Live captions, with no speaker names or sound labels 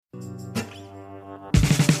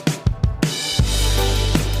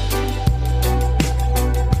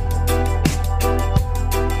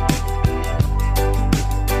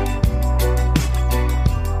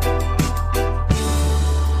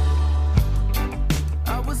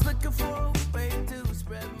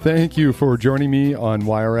Thank you for joining me on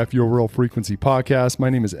YRF Your Real Frequency podcast. My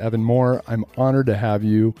name is Evan Moore. I'm honored to have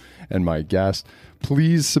you and my guest.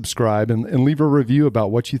 Please subscribe and leave a review about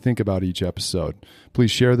what you think about each episode. Please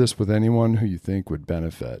share this with anyone who you think would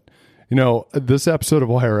benefit. You know, this episode of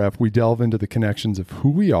YRF, we delve into the connections of who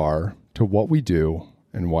we are to what we do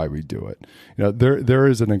and why we do it. You know, there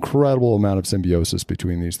is an incredible amount of symbiosis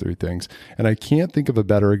between these three things. And I can't think of a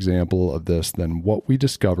better example of this than what we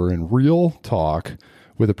discover in real talk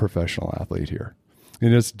with a professional athlete here.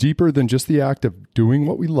 And it's deeper than just the act of doing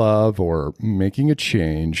what we love or making a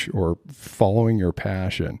change or following your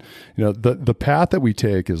passion. You know, the path that we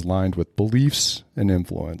take is lined with beliefs and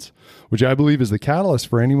influence, which I believe is the catalyst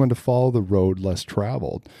for anyone to follow the road less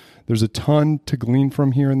traveled. There's a ton to glean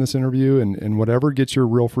from here in this interview, and whatever gets your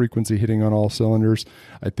real frequency hitting on all cylinders,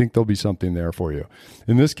 I think there'll be something there for you.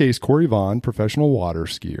 In this case, Corey Vaughn, professional water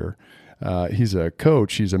skier. He's a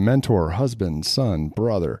coach, he's a mentor, husband, son,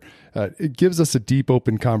 brother. It gives us a deep,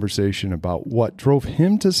 open conversation about what drove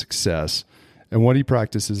him to success and what he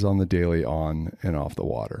practices on the daily on and off the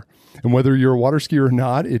water. And whether you're a water skier or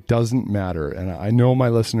not, it doesn't matter. And I know my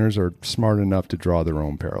listeners are smart enough to draw their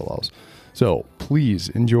own parallels. So please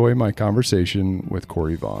enjoy my conversation with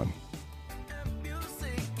Corey Vaughn.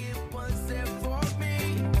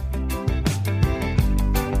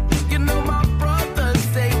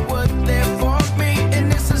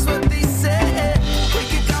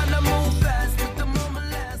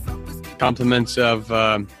 Compliments of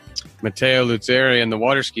Matteo Luzzeri and the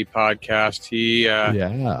Water Ski podcast.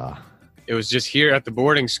 It was just here at the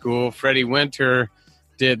boarding school. Freddie Winter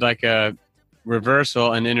did like a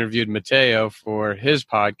reversal and interviewed Matteo for his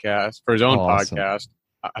podcast, for his own podcast.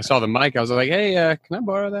 I saw the mic. I was like, hey, can I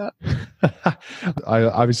borrow that? I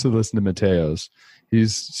obviously listen to Matteo's.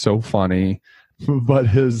 He's so funny, but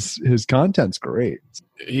his content's great.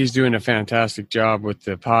 He's doing a fantastic job with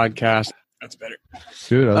the podcast. That's better.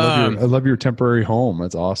 Dude, I love your temporary home.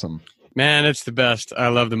 That's awesome. Man, it's the best. I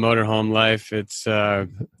love the motorhome life. It's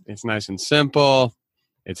nice and simple.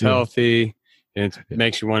 It's healthy. It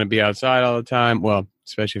makes you want to be outside all the time. Well,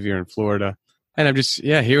 especially if you're in Florida. And I'm just,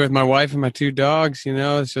 here with my wife and my two dogs. You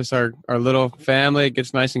know, it's just our little family. It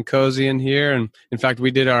gets nice and cozy in here. And in fact, we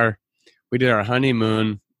did our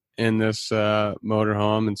honeymoon in this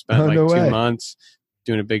motorhome and spent 2 months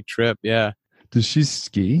doing a big trip. Yeah. Does she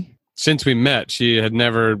ski? Since we met, she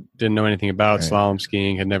didn't know anything about slalom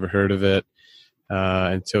skiing, had never heard of it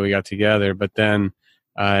until we got together. But then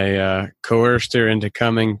I coerced her into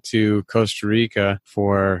coming to Costa Rica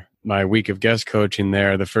for my week of guest coaching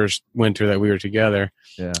there, the first winter that we were together.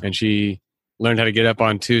 Yeah. And she learned how to get up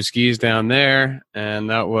on two skis down there. And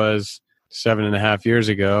that was 7.5 years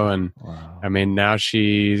ago. And wow. I mean, now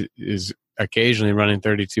she is occasionally running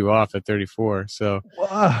 32 off at 34. So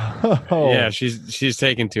yeah, she's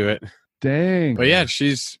taken to it. Dang. But yeah,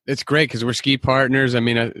 it's great because we're ski partners. I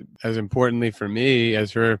mean, as importantly for me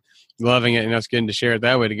as her loving it and us getting to share it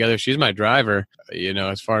that way together, she's my driver, you know,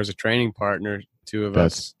 as far as a training partner, two of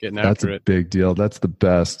us getting after it. That's a big deal. That's the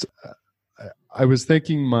best. I was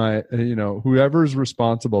thinking whoever's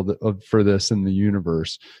responsible for this in the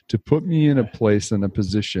universe to put me in a place, in a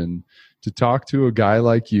position to talk to a guy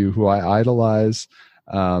like you who I idolize.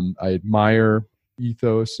 I admire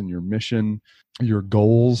ethos and your mission, your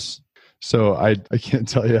goals. So I can't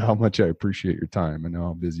tell you how much I appreciate your time. I know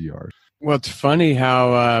how busy you are. Well, it's funny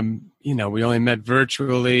how, we only met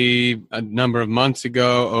virtually a number of months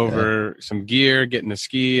ago over some gear, getting to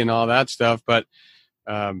ski and all that stuff. But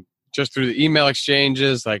just through the email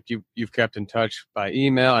exchanges, like you've kept in touch by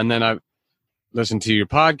email. And then I've listened to your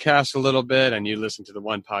podcast a little bit, and you listened to the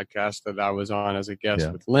one podcast that I was on as a guest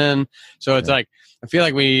with Lynn. So it's like, I feel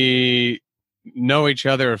like we know each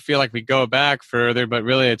other or feel like we go back further, but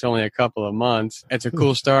really it's only a couple of months. It's a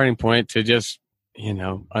cool starting point to just,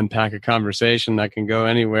 unpack a conversation that can go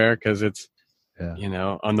anywhere. Cause it's,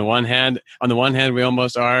 on the one hand, we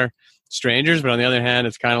almost are strangers, but on the other hand,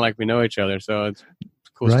 it's kind of like we know each other. So it's a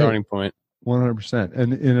cool starting point. 100%.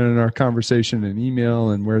 And in our conversation and email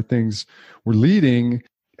and where things were leading,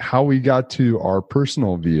 how we got to our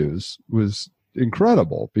personal views was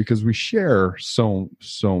incredible because we share so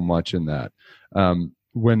much in that.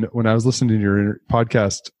 When I was listening to your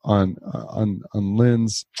podcast on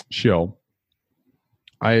Lynn's show,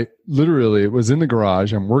 I literally was in the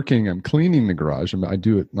garage. I'm cleaning the garage. I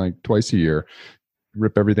do it like twice a year,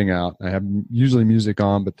 rip everything out. I have usually music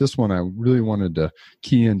on, but this one I really wanted to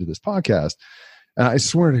key into this podcast. And I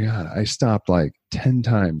swear to God, I stopped like 10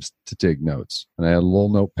 times to take notes. And I had a little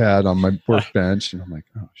notepad on my workbench. And I'm like,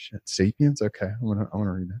 oh shit, Sapiens? Okay, I want to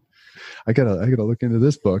read that. I gotta look into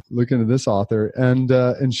this book, look into this author.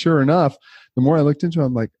 And sure enough, the more I looked into it,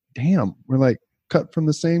 I'm like, damn, we're like cut from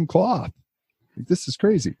the same cloth. This is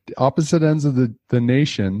crazy. Opposite ends of the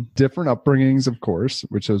nation, different upbringings, of course,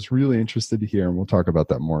 which I was really interested to hear. And we'll talk about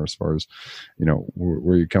that more as far as,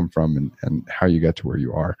 where you come from and how you got to where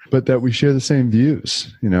you are. But that we share the same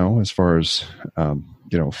views, as far as,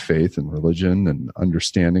 faith and religion and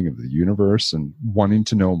understanding of the universe and wanting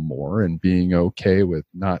to know more and being okay with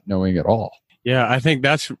not knowing at all. Yeah, I think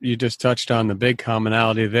you just touched on the big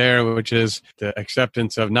commonality there, which is the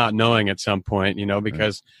acceptance of not knowing at some point,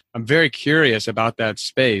 because I'm very curious about that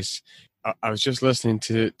space. I was just listening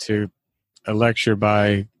to a lecture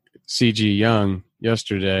by C.G. Jung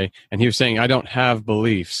yesterday, and he was saying, I don't have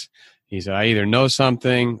beliefs. He said, I either know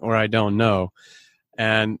something or I don't know.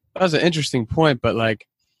 And that was an interesting point, but like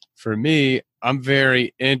for me, I'm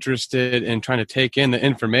very interested in trying to take in the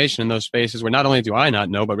information in those spaces where not only do I not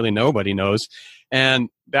know, but really nobody knows. And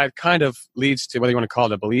that kind of leads to whether you want to call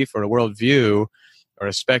it a belief or a worldview or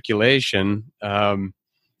a speculation. I'm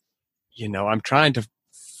trying to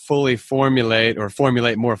fully formulate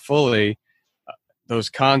more fully those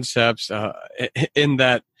concepts in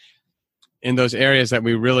those areas that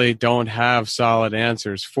we really don't have solid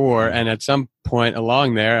answers for. And at some point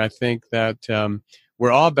along there, I think that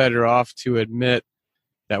we're all better off to admit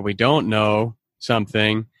that we don't know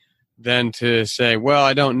something than to say, well,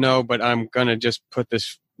 I don't know, but I'm going to just put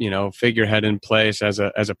this, figurehead in place as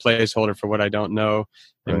a placeholder for what I don't know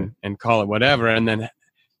and call it whatever. And then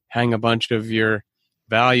hang a bunch of your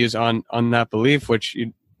values on that belief, which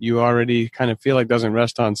you already kind of feel like doesn't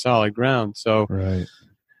rest on solid ground. So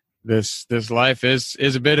this life is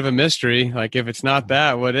a bit of a mystery. Like if it's not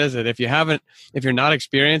that, what is it? If you're not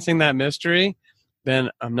experiencing that mystery,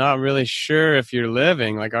 then I'm not really sure if you're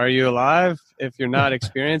living. Like, are you alive if you're not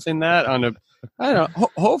experiencing that on a, I don't know,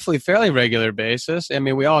 hopefully fairly regular basis? I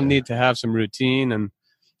mean, we all need to have some routine and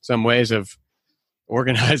some ways of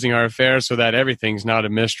organizing our affairs so that everything's not a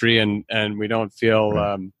mystery and we don't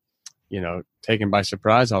feel, taken by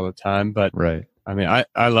surprise all the time. But I mean,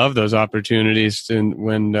 I love those opportunities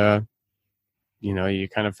when, you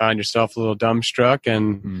kind of find yourself a little dumbstruck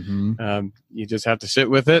and you just have to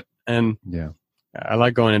sit with it. And I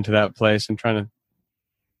like going into that place and trying to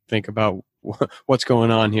think about what's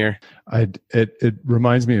going on here. It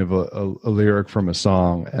reminds me of a lyric from a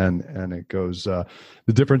song, and it goes, the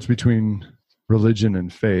difference between religion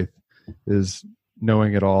and faith is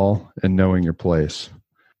knowing it all and knowing your place.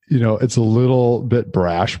 It's a little bit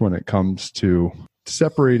brash when it comes to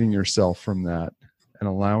separating yourself from that and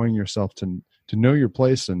allowing yourself to know your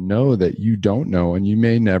place and know that you don't know and you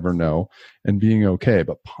may never know and being okay.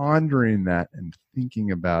 But pondering that and thinking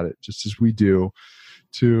about it just as we do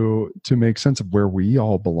to make sense of where we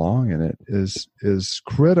all belong in it is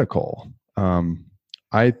critical.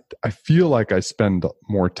 I feel like I spend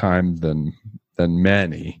more time than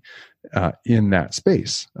many in that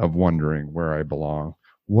space of wondering where I belong,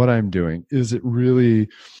 what I'm doing. Is it really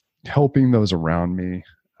helping those around me?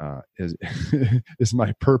 Is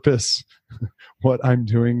my purpose what I'm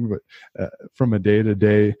doing from a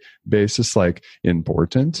day-to-day basis like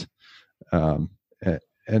important?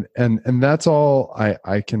 And that's all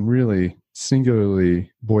I can really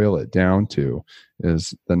singularly boil it down to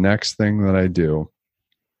is the next thing that I do,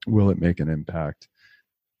 will it make an impact?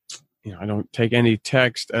 I don't take any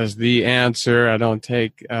text as the answer. I don't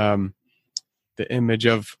take the image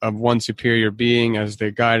of one superior being as the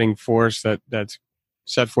guiding force that's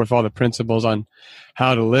set forth all the principles on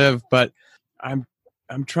how to live. But I'm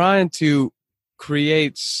trying to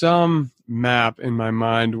create some map in my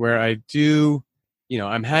mind where I do,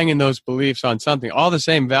 I'm hanging those beliefs on something, all the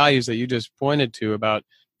same values that you just pointed to about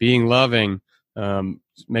being loving,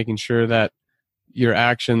 making sure that your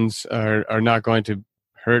actions are not going to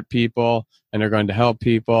hurt people and are going to help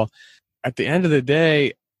people. At the end of the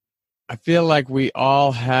day, I feel like we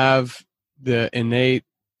all have the innate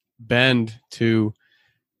bend to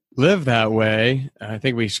live that way. I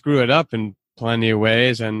think we screw it up in plenty of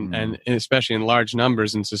ways, and especially in large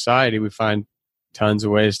numbers in society, we find tons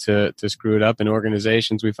of ways to screw it up. In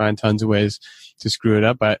organizations, we find tons of ways to screw it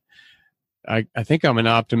up. But I think I'm an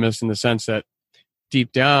optimist in the sense that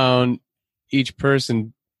deep down, each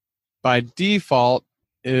person by default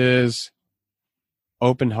is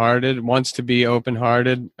open-hearted, wants to be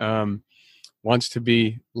open-hearted, wants to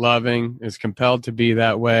be loving, is compelled to be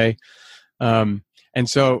that way. And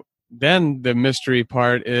so then the mystery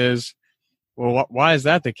part is, well, why is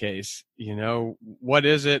that the case? What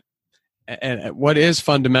is it? and what is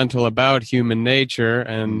fundamental about human nature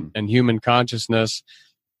and human consciousness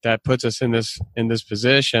that puts us in this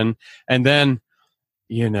position. And then,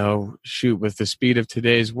 shoot, with the speed of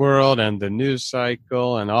today's world and the news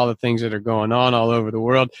cycle and all the things that are going on all over the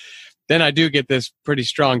world, then I do get this pretty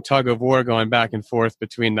strong tug of war going back and forth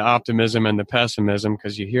between the optimism and the pessimism,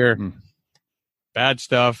 because you hear bad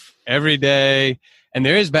stuff every day, and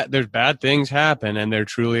there's bad things happen, and there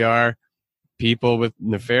truly are people with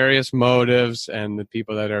nefarious motives and the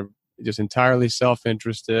people that are just entirely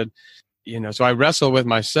self-interested. So I wrestle with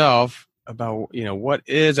myself about, what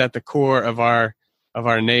is at the core of our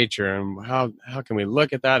nature, and how can we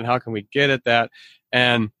look at that, and how can we get at that.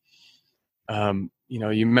 And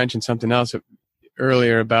you mentioned something else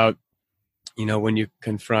earlier about, when you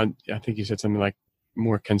confront, I think you said something like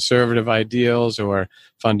more conservative ideals or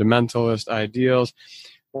fundamentalist ideals.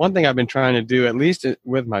 One thing I've been trying to do, at least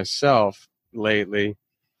with myself lately,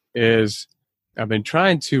 is I've been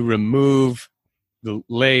trying to remove the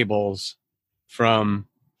labels from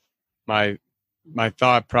my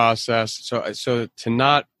thought process, so to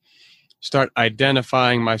not start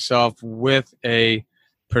identifying myself with a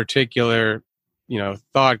particular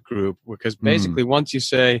thought group, because basically once you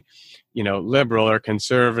say liberal or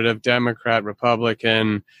conservative, Democrat,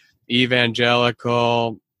 Republican,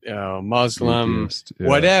 evangelical, Muslim, atheist,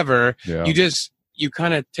 whatever, you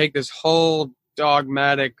kind of take this whole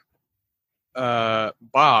dogmatic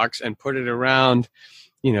box and put it around,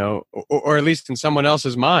 or at least in someone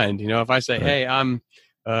else's mind. If I say, hey, I'm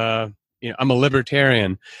a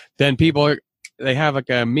libertarian, then people, they have like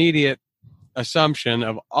an immediate assumption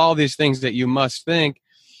of all these things that you must think,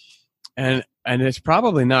 and it's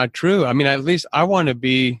probably not true. I mean, at least I want to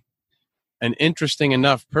be an interesting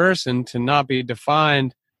enough person to not be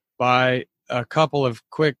defined by a couple of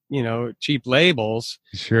quick, cheap labels.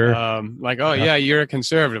 Sure. Like, oh yeah, you're a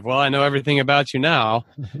conservative. Well, I know everything about you now.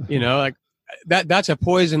 Like that's a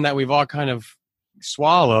poison that we've all kind of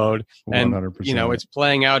swallowed, and 100%. it's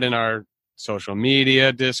playing out in our social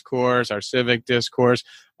media discourse, our civic discourse,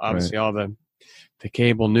 obviously all the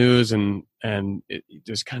cable news, and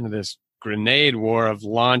just kind of this grenade war of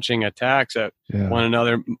launching attacks at one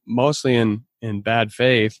another, mostly in bad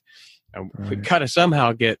faith. We got to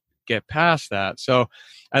somehow get past that. So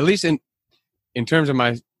at least in terms of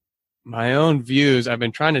my own views, I've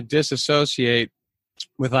been trying to disassociate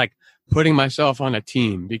with like putting myself on a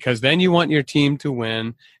team, because then you want your team to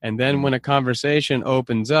win. And then when a conversation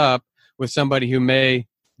opens up with somebody who may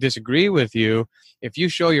disagree with you, if you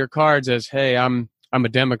show your cards as, hey, I'm a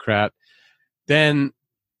Democrat, then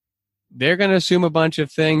they're going to assume a bunch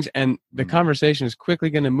of things, and the conversation is quickly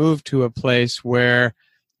going to move to a place where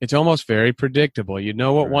it's almost very predictable. You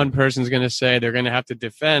know what one person's going to say. They're going to have to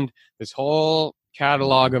defend this whole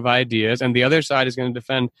catalog of ideas, and the other side is going to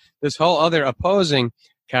defend this whole other opposing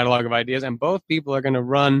catalog of ideas, and both people are going to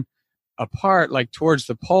run apart, like towards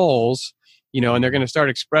the polls, and they're going to start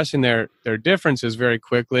expressing their differences very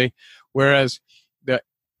quickly. Whereas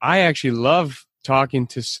I actually love talking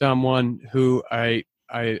to someone who I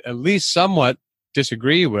at least somewhat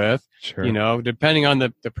disagree with, depending on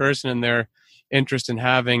the person and their interest in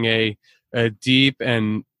having a deep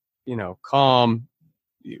and, calm,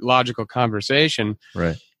 logical conversation.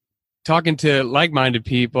 Right. Talking to like-minded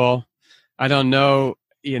people, I don't know,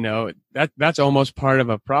 that's almost part of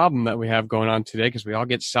a problem that we have going on today, because we all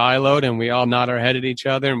get siloed and we all nod our head at each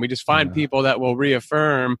other, and we just find people that will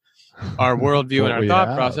reaffirm our worldview and our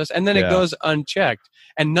thought process, and then it goes unchecked.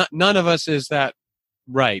 And none of us is that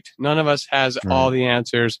right. None of us has all the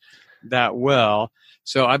answers that well.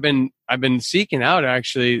 So I've been seeking out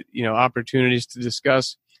actually, opportunities to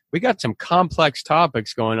discuss. We got some complex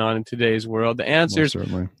topics going on in today's world. The answers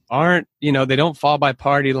aren't, they don't fall by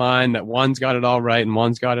party line, that one's got it all right and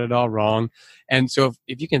one's got it all wrong. And so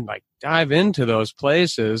if you can like dive into those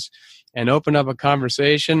places and open up a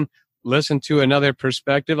conversation, listen to another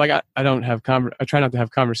perspective. Like I try not to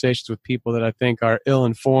have conversations with people that I think are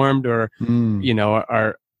ill-informed or,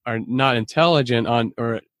 are not intelligent on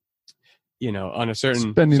a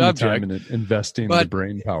certain spending subject. the time and investing the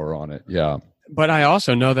brain power on it. Yeah. But I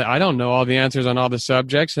also know that I don't know all the answers on all the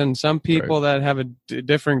subjects, and some people that have a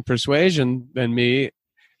different persuasion than me,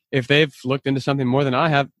 if they've looked into something more than I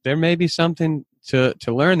have, there may be something to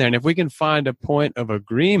learn there. And if we can find a point of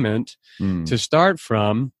agreement to start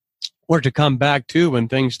from, or to come back to when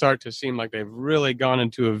things start to seem like they've really gone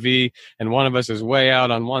into a V and one of us is way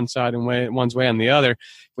out on one side and one's way on the other,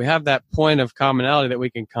 if we have that point of commonality that we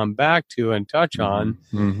can come back to and touch on,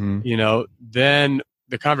 then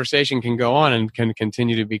the conversation can go on and can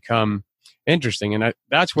continue to become interesting. And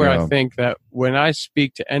that's where I think that when I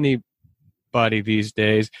speak to anybody these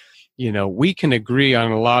days, we can agree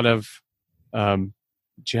on a lot of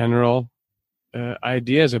general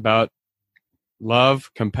ideas about love,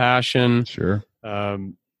 compassion, Sure.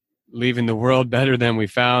 leaving the world better than we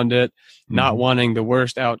found it, not wanting the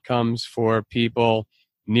worst outcomes for people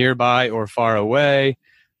nearby or far away.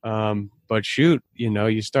 But shoot,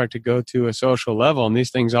 you start to go to a social level and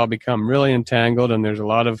these things all become really entangled, and there's a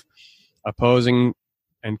lot of opposing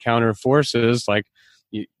and counter forces. Like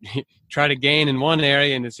you try to gain in one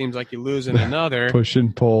area and it seems like you lose in another. Push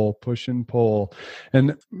and pull.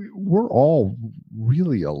 And we're all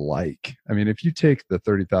really alike. I mean, if you take the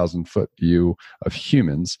 30,000 foot view of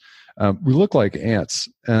humans, we look like ants,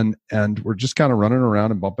 and we're just kind of running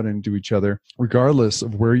around and bumping into each other. Regardless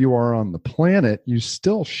of where you are on the planet, you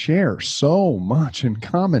still share so much in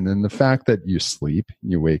common in the fact that you sleep,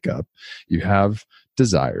 you wake up, you have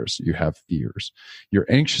desires, you have fears, you're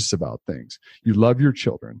anxious about things, you love your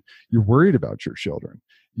children, you're worried about your children,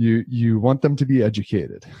 you want them to be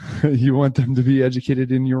educated, you want them to be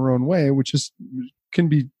educated in your own way, which can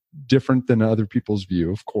be different than other people's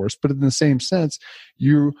view, of course, but in the same sense,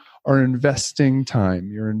 you are investing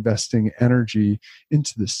time, you're investing energy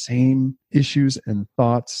into the same issues and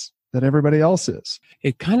thoughts that everybody else is.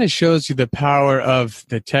 It kind of shows you the power of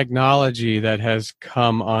the technology that has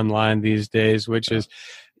come online these days, which is,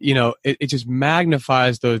 it just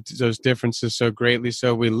magnifies those differences so greatly.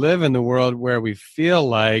 So we live in the world where we feel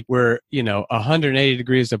like we're, 180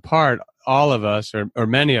 degrees apart, all of us, or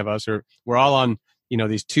many of us, or we're all on,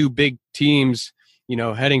 these two big teams,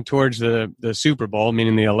 heading towards the Super Bowl,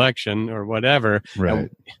 meaning the election or whatever. Right.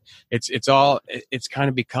 And it's kind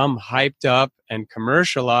of become hyped up and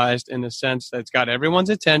commercialized in the sense that it's got everyone's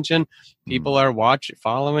attention. People are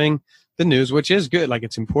following the news, which is good. Like,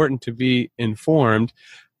 it's important to be informed,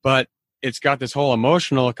 but it's got this whole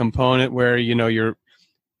emotional component where, you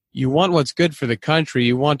want what's good for the country.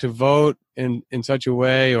 You want to vote in such a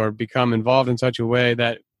way or become involved in such a way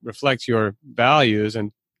that reflects your values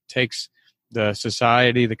and takes the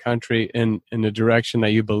society, the country in the direction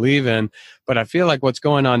that you believe in. But I feel like what's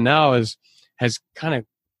going on now has kind of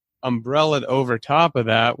umbrellaed over top of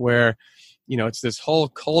that, where, it's this whole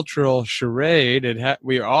cultural charade.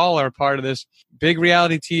 We all are part of this big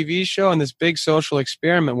reality TV show and this big social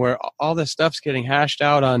experiment where all this stuff's getting hashed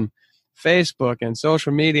out on Facebook and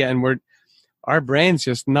social media, and our brain's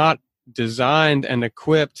just not designed and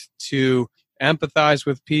equipped to empathize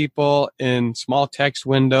with people in small text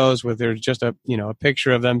windows where there's just a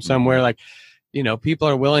picture of them somewhere. Like, people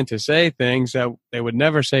are willing to say things that they would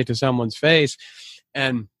never say to someone's face,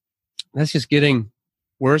 and that's just getting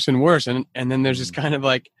worse and worse. And then there's this kind of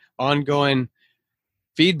like ongoing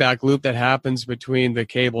feedback loop that happens between the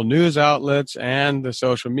cable news outlets and the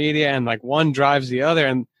social media, and like one drives the other.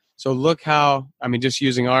 And so look how, just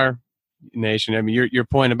using our nation, your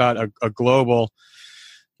point about a global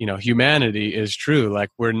humanity is true. Like,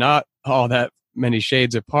 we're not all that many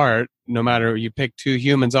shades apart. No matter, you pick two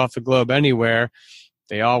humans off the globe anywhere,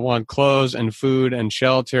 they all want clothes and food and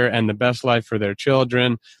shelter and the best life for their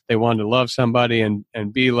children. They want to love somebody and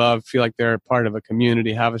be loved, feel like they're a part of a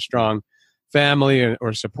community, have a strong family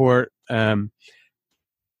or support. And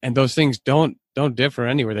those things don't differ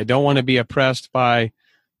anywhere. They don't want to be oppressed by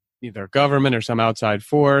either government or some outside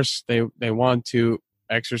force. They want to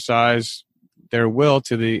exercise their will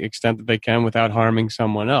to the extent that they can without harming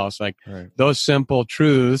someone else. Like, right. Those simple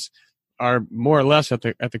truths are more or less at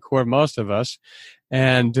the core of most of us.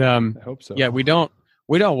 And I hope so. Yeah, we don't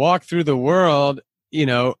walk through the world,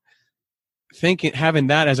 thinking, having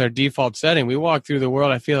that as our default setting. We walk through the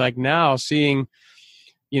world, I feel like now, seeing,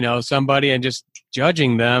 somebody and just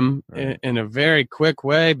judging them right. in a very quick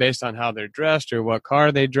way based on how they're dressed or what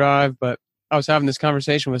car they drive. But I was having this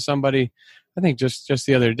conversation with somebody, I think just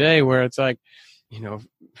the other day, where it's like,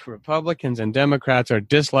 Republicans and Democrats are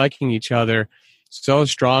disliking each other so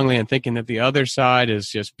strongly and thinking that the other side is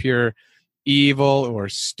just pure evil or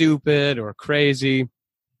stupid or crazy.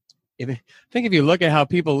 I think if you look at how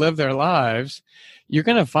people live their lives, you're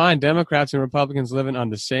going to find Democrats and Republicans living on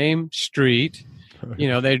the same street.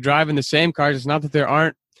 They drive in the same cars. It's not that there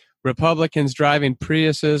aren't Republicans driving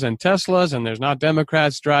Priuses and Teslas, and there's not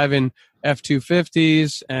Democrats driving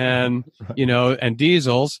F-250s and, and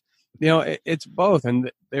diesels. It's both.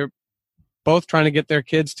 And they're both trying to get their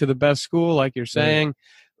kids to the best school, like you're saying.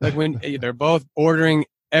 Like, when they're both ordering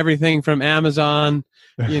everything from Amazon,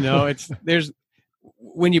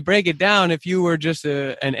 when you break it down, if you were just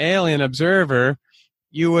an alien observer,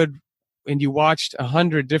 and you watched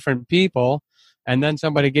 100 different people, and then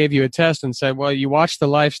somebody gave you a test and said, well, you watch the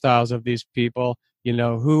lifestyles of these people,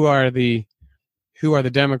 who are the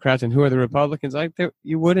Democrats and who are the Republicans, like,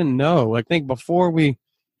 you wouldn't know. I think before we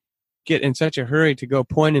get in such a hurry to go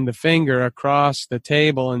pointing the finger across the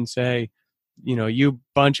table and say, you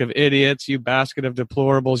bunch of idiots, you basket of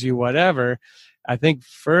deplorables, you whatever. I think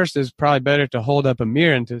first is probably better to hold up a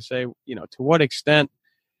mirror and to say, to what extent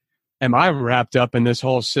am I wrapped up in this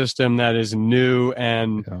whole system that is new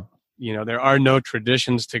and, there are no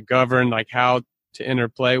traditions to govern like how to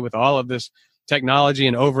interplay with all of this technology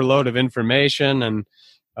and overload of information and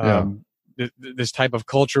this type of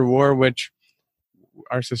culture war, which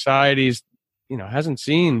our society's, hasn't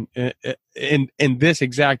seen in this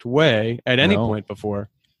exact way at any point before.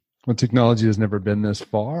 Well, technology has never been this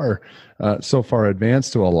far, so far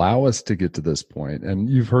advanced to allow us to get to this point. And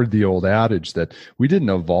you've heard the old adage that we didn't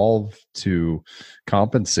evolve to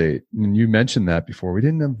compensate. And you mentioned that before. We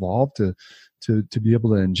didn't evolve to be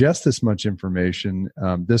able to ingest this much information,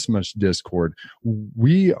 this much discord.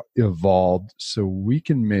 We evolved so we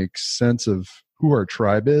can make sense of who our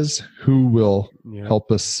tribe is, who will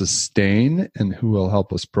help us sustain, and who will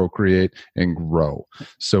help us procreate and grow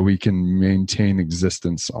so we can maintain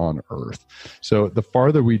existence on Earth. So the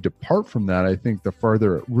farther we depart from that, I think the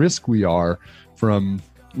farther at risk we are from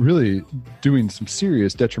really doing some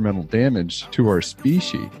serious detrimental damage to our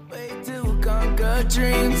species.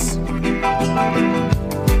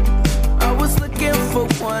 I was looking for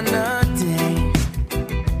one a day.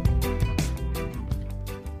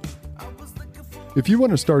 If you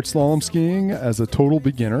want to start slalom skiing as a total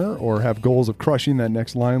beginner or have goals of crushing that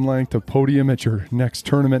next line length of podium at your next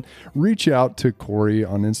tournament, reach out to Corey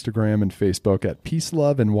on Instagram and Facebook at Peace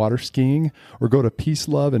Love and Water Skiing, or go to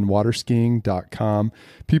peaceloveandwaterskiing.com.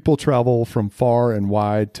 People travel from far and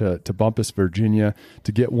wide to Bumpus, Virginia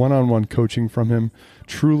to get one-on-one coaching from him.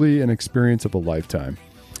 Truly an experience of a lifetime.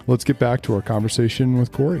 Let's get back to our conversation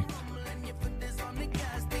with Corey.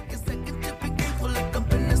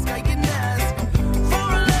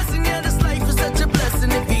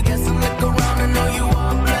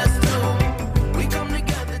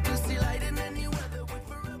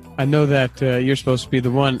 I know that you're supposed to be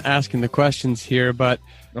the one asking the questions here, but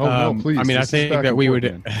no, please. I mean, I think that we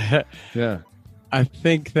would. I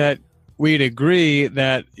think that we'd agree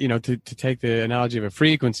that to take the analogy of a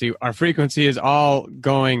frequency, our frequency is all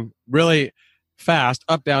going really fast,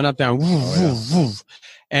 up, down, woof, woof,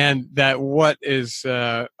 and that what is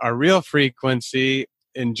our real frequency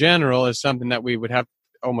in general is something that we would have to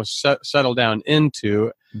almost settle down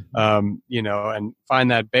into, and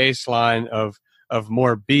find that baseline of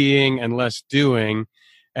more being and less doing.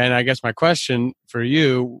 And I guess my question for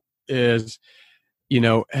you is,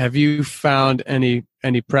 have you found any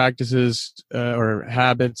practices or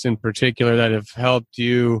habits in particular that have helped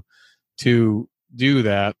you to do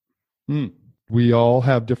that? We all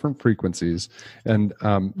have different frequencies. And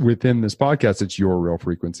within this podcast, it's your real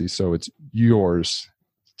frequency. So it's yours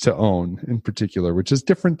to own in particular, which is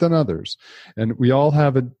different than others. And we all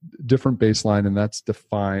have a different baseline, and that's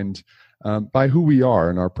defined by who we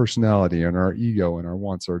are and our personality and our ego and our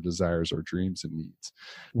wants, our desires, our dreams and needs.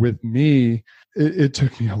 With me, it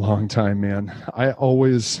took me a long time, man. I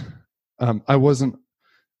wasn't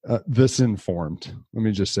this informed. Let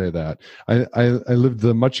me just say that. I lived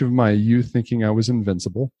much of my youth thinking I was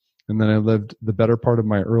invincible. And then I lived the better part of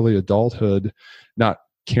my early adulthood not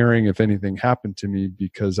caring if anything happened to me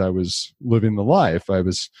because I was living the life. I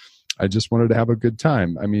just wanted to have a good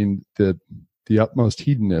time. I mean, the utmost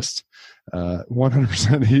hedonist,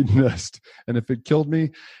 100% hedonist. And if it killed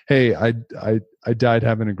me, hey, I died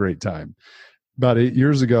having a great time. About 8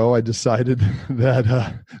 years ago, I decided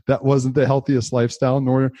that that wasn't the healthiest lifestyle,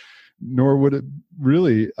 nor would it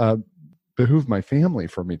really behoove my family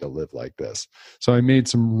for me to live like this. So I made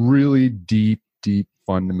some really deep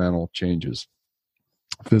fundamental changes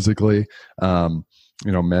physically,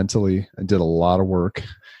 mentally. I did a lot of work.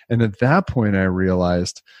 And at that point, I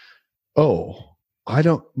realized, I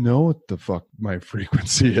don't know what the fuck my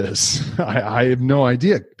frequency is. I have no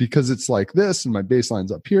idea, because it's like this and my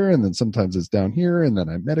baseline's up here and then sometimes it's down here, and then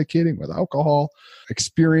I'm medicating with alcohol,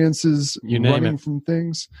 experiences, running from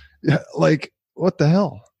things. Yeah, like what the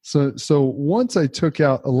hell? So once I took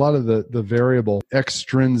out a lot of the variable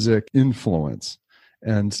extrinsic influence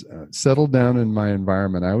and settled down in my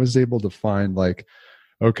environment, I was able to find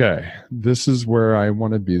okay, this is where I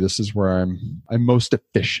want to be. This is where I'm most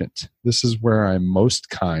efficient. This is where I'm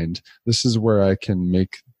most kind. This is where I can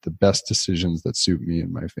make the best decisions that suit me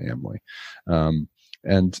and my family,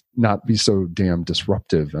 and not be so damn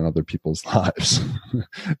disruptive in other people's lives.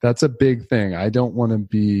 That's a big thing. I don't want to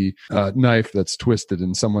be a knife that's twisted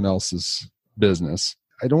in someone else's business.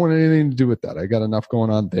 I don't want anything to do with that. I got enough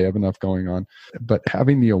going on. They have enough going on. But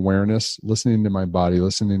having the awareness, listening to my body,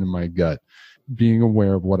 listening to my gut, being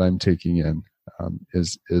aware of what I'm taking in,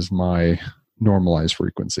 is my normalized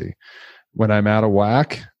frequency. When I'm out of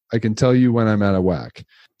whack, I can tell you when I'm out of whack.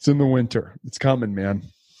 It's in the winter. It's coming, man.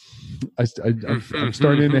 I'm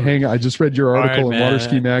starting to hang. I just read your article in Water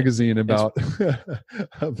Ski Magazine about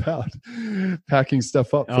about packing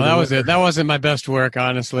stuff up. Oh, that was it. That wasn't my best work,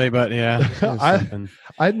 honestly, but yeah.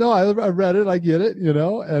 I know. I read it. I get it.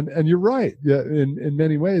 And you're right. Yeah, in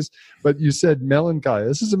many ways. But you said melancholy.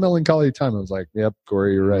 This is a melancholy time. I was like, yep,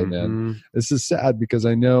 Corey, you're right, man. This is sad because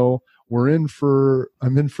I know I'm in for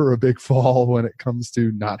a big fall when it comes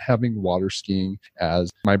to not having water skiing as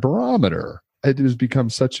my barometer. It has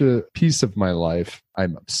become such a piece of my life.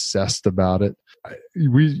 I'm obsessed about it.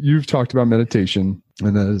 You've talked about meditation,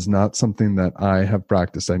 and that is not something that I have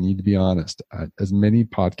practiced. I need to be honest. As many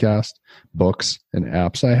podcasts, books, and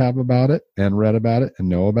apps I have about it and read about it and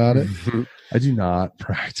know about it, I do not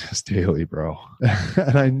practice daily, bro.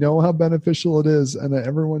 And I know how beneficial it is. And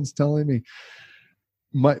everyone's telling me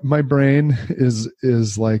my brain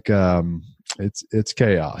is like it's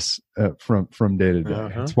chaos from day to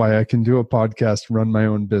day. That's why I can do a podcast, run my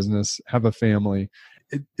own business, have a family.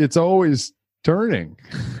 It's always turning.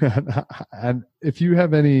 And if you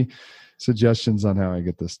have any suggestions on how I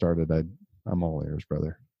get this started, I'm all ears,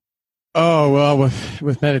 brother. Oh, well,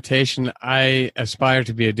 with meditation, I aspire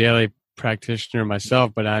to be a daily practitioner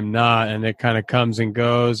myself, but I'm not, and it kind of comes and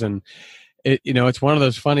goes. And it's one of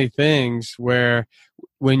those funny things where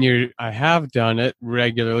I have done it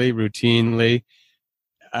regularly, routinely,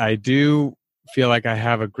 I do feel like I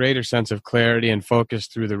have a greater sense of clarity and focus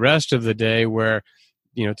through the rest of the day where,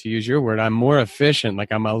 to use your word, I'm more efficient.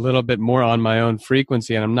 Like I'm a little bit more on my own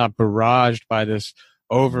frequency and I'm not barraged by this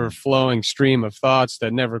overflowing stream of thoughts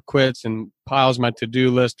that never quits and piles my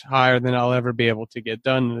to-do list higher than I'll ever be able to get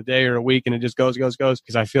done in a day or a week. And it just goes.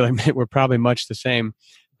 Because I feel like we're probably much the same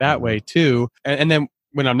that way too. And then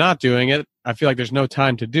when I'm not doing it, I feel like there's no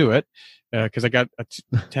time to do it because I got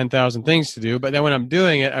 10,000 things to do. But then when I'm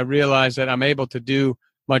doing it, I realize that I'm able to do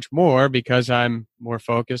much more because I'm more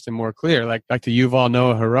focused and more clear. Like to Yuval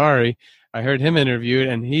Noah Harari, I heard him interviewed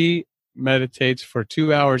and he meditates for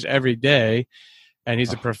 2 hours every day. And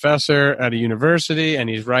he's a professor at a university and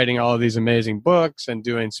he's writing all of these amazing books and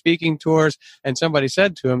doing speaking tours. And somebody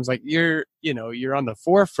said to him, it's like, you're on the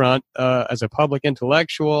forefront as a public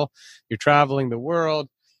intellectual, you're traveling the world.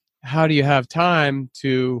 How do you have time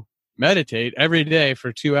to meditate every day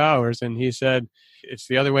for 2 hours? And he said, it's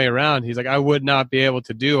the other way around. He's like, I would not be able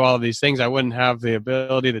to do all of these things. I wouldn't have the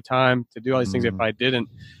ability, the time to do all these things if I didn't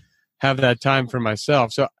have that time for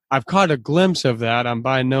myself. So I've caught a glimpse of that. I'm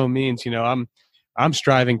by no means, I'm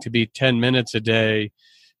striving to be 10 minutes a day,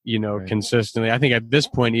 right, consistently. I think at this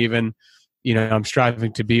point, even, I'm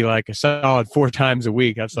striving to be like a solid 4 times a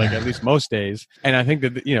week. That's like at least most days. And I think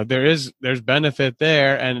that, there's benefit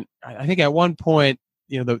there. And I think at one point,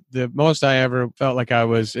 the most I ever felt like I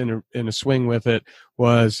was in a swing with it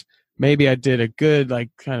was maybe I did a good, like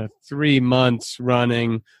kind of 3 months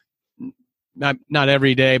running, not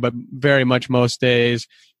every day, but very much most days.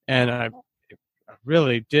 And I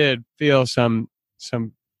really did feel some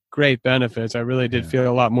great benefits. I really did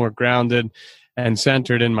feel a lot more grounded and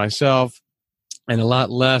centered in myself and a lot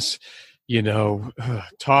less,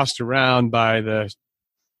 tossed around by the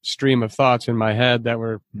stream of thoughts in my head that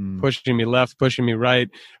were pushing me left, pushing me right,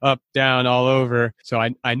 up, down, all over. So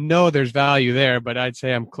I know there's value there, but I'd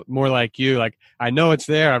say I'm more like you. Like I know it's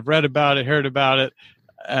there. I've read about it, heard about it,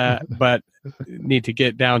 but need to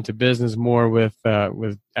get down to business more with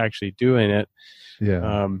actually doing it.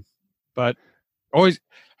 Yeah. But always,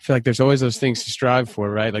 I feel like there's always those things to strive for,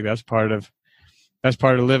 right? Like that's part of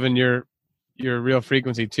living your real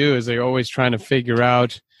frequency too, is they're always trying to figure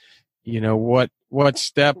out, what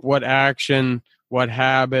step, what action, what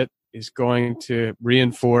habit is going to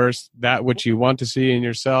reinforce that which you want to see in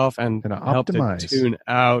yourself and help to tune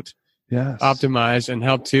out, optimize and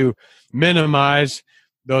help to minimize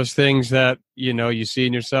those things that, you see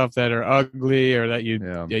in yourself that are ugly or that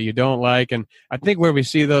you don't like. And I think where we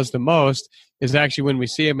see those the most is actually when we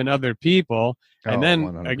see them in other people. And then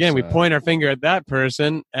 100%. Again, we point our finger at that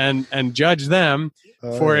person and judge them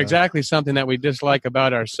for exactly something that we dislike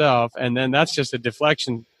about ourselves. And then that's just a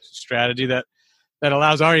deflection strategy that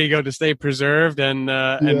allows our ego to stay preserved and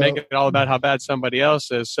make it all about how bad somebody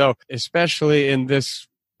else is. So especially in this,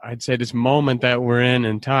 I'd say this moment that we're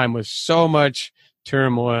in time with so much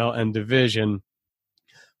turmoil and division,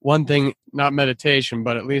 one thing, not meditation,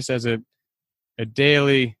 but at least as a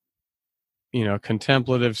daily,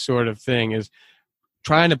 contemplative sort of thing, is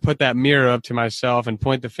trying to put that mirror up to myself and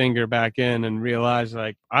point the finger back in and realize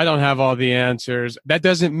like I don't have all the answers. That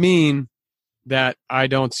doesn't mean that I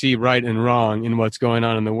don't see right and wrong in what's going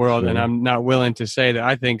on in the world. Sure. And I'm not willing to say that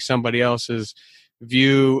I think somebody else's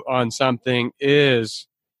view on something is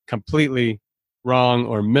completely wrong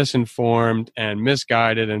or misinformed and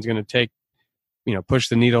misguided and is going to take, push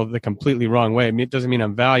the needle the completely wrong way. I mean, it doesn't mean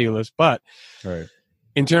I'm valueless, but Right.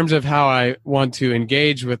 in terms of how I want to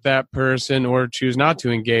engage with that person or choose not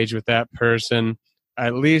to engage with that person,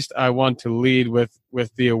 at least I want to lead with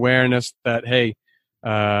the awareness that, hey,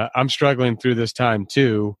 I'm struggling through this time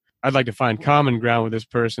too. I'd like to find common ground with this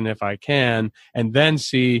person if I can, and then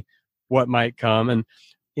see what might come. And,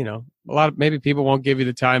 maybe people won't give you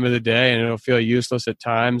the time of the day and it'll feel useless at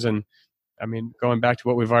times. And I mean, going back to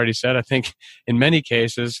what we've already said, I think in many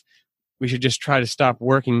cases, we should just try to stop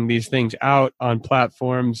working these things out on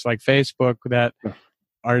platforms like Facebook that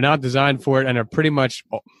are not designed for it and are pretty much,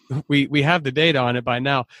 we have the data on it by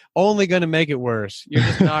now, only going to make it worse. You're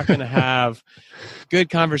just not going to have good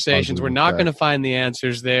conversations. We're not going to find the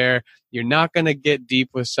answers there. You're not going to get deep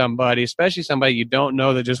with somebody, especially somebody you don't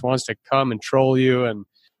know that just wants to come and troll you. And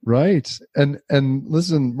right. And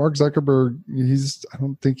listen, Mark Zuckerberg, I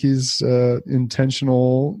don't think he's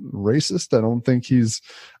intentional racist. I don't think he's,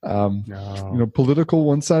 political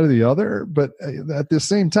one side or the other, but at the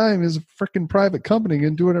same time is a freaking private company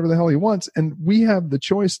and do whatever the hell he wants. And we have the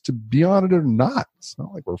choice to be on it or not. It's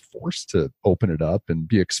not like we're forced to open it up and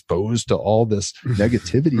be exposed to all this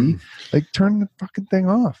negativity. Like, turn the fucking thing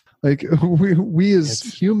off. Like, we as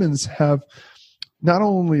humans have not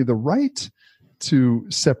only the right to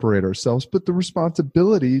separate ourselves, but the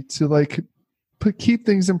responsibility to keep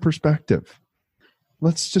things in perspective.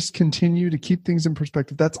 Let's just continue to keep things in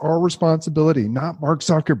perspective. That's our responsibility, not Mark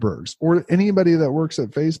Zuckerberg's or anybody that works at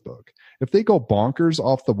Facebook. If they go bonkers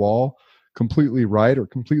off the wall, completely right or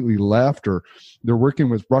completely left, or they're working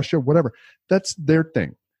with Russia, whatever, that's their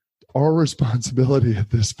thing. Our responsibility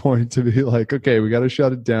at this point to be like, okay, we got to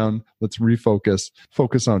shut it down. Let's refocus,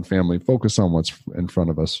 focus on family, focus on what's in front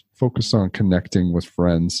of us, focus on connecting with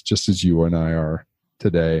friends, just as you and I are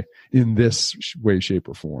today in this way, shape,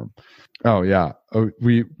 or form. Oh yeah.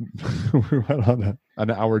 We went on an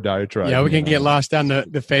hour diatribe. Yeah, we can get lost down the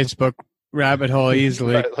Facebook rabbit hole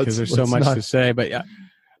easily because there's so much to say, but yeah.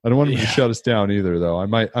 I don't want him to shut us down either, though. I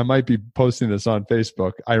might be posting this on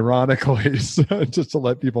Facebook, ironically, just to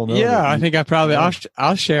let people know. Yeah, I think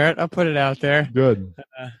I'll share it. I'll put it out there. Good.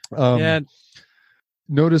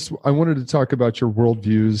 Notice I wanted to talk about your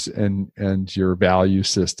worldviews and your value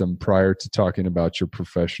system prior to talking about your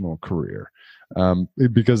professional career,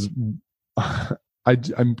 because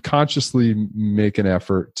I'm consciously make an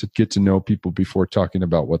effort to get to know people before talking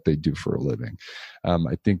about what they do for a living.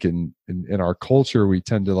 I think in our culture, we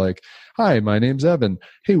tend to like, hi, my name's Evan.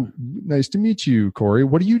 Hey, nice to meet you, Corey.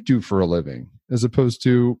 What do you do for a living? As opposed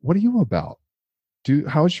to, what are you about?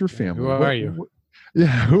 How's your family? Who are you?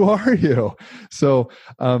 Who are you? So,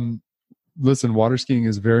 listen, water skiing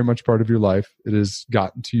is very much part of your life. It has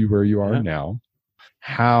gotten to you where you are now.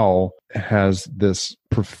 How has this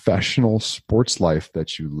professional sports life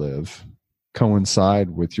that you live coincide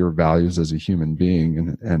with your values as a human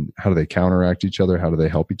being, and how do they counteract each other? How do they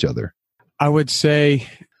help each other? I would say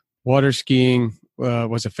water skiing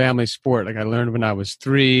was a family sport. Like, I learned when I was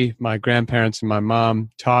 3. My grandparents and my mom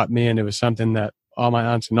taught me, and it was something that all my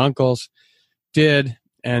aunts and uncles did.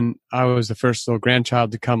 And I was the first little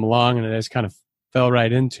grandchild to come along, and I just kind of fell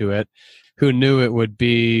right into it. Who knew it would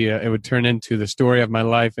be, it would turn into the story of my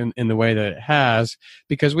life in the way that it has,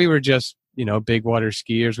 because we were just, big water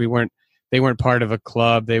skiers. They weren't part of a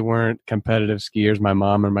club. They weren't competitive skiers, my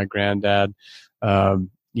mom and my granddad.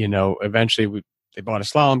 Eventually they bought a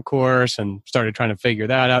slalom course and started trying to figure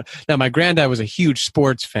that out. Now, my granddad was a huge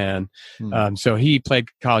sports fan. So he played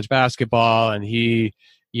college basketball, and he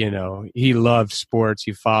loved sports.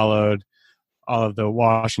 He followed all of the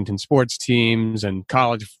Washington sports teams and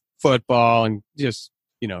college football, and just,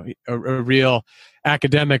 a real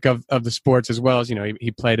academic of the sports, as well as,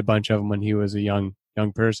 he played a bunch of them when he was a young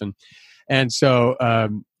person. And so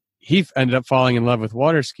he ended up falling in love with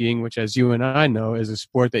water skiing, which, as you and I know, is a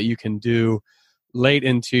sport that you can do late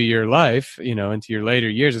into your life, into your later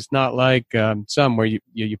years. It's not like some where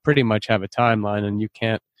you pretty much have a timeline and you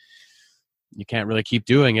can't really keep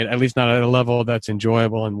doing it, at least not at a level that's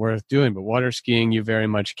enjoyable and worth doing. But water skiing, you very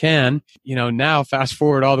much can. Now fast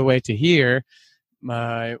forward all the way to here,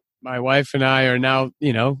 my wife and I are now,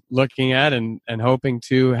 looking at and hoping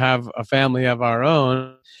to have a family of our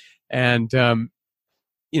own. And,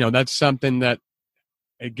 that's something that,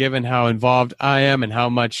 given how involved I am and how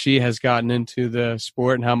much she has gotten into the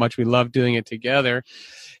sport and how much we love doing it together,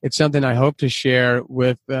 it's something I hope to share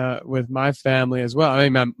with my family as well. I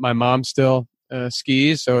mean, my mom still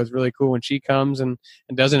skis, so it's really cool when she comes and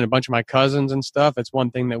does it. And a bunch of my cousins and stuff. It's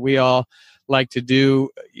one thing that we all like to do,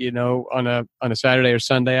 on a Saturday or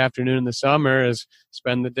Sunday afternoon in the summer, is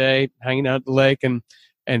spend the day hanging out at the lake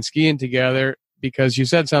and skiing together. Because you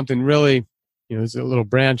said something really, there's a little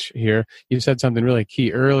branch here. You said something really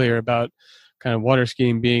key earlier about kind of water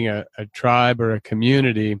skiing being a tribe or a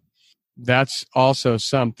community. That's also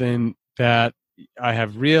something that I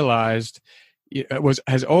have realized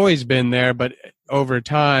has always been there, but over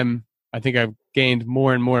time, I think I've gained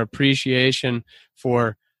more and more appreciation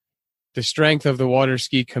for the strength of the water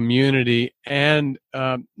ski community. And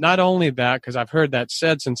not only that, because I've heard that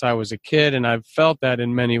said since I was a kid, and I've felt that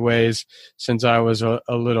in many ways since I was a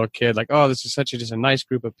little kid, like, oh, this is just a nice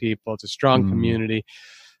group of people. It's a strong community.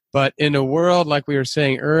 But in a world, like we were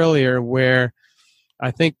saying earlier, where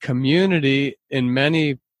I think community in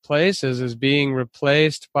many places is being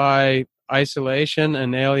replaced by isolation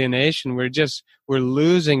and alienation, we're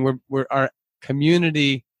losing, our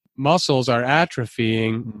community muscles are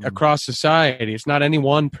atrophying across society. It's not any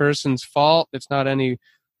one person's fault. It's not any,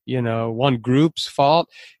 one group's fault.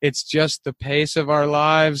 It's just the pace of our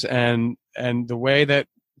lives and the way that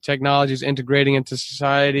technology is integrating into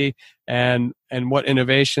society and what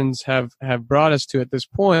innovations have brought us to at this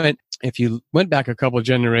point. If you went back a couple of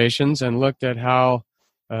generations and looked at how,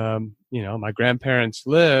 my grandparents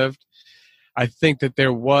lived, I think that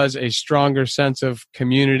there was a stronger sense of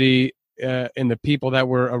community in the people that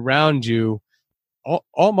were around you,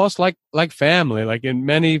 almost like family. Like in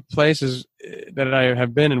many places that I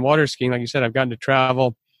have been in water skiing, like you said, I've gotten to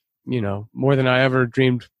travel, more than I ever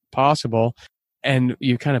dreamed possible. And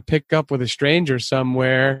you kind of pick up with a stranger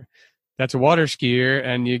somewhere that's a water skier,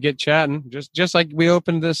 and you get chatting, just like we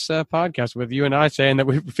opened this podcast with you and I, saying that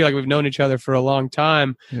we feel like we've known each other for a long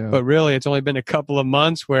time, but really it's only been a couple of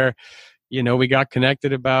months where, we got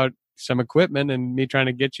connected about some equipment and me trying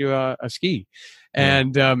to get you a ski.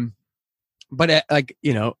 And, but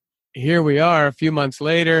here we are a few months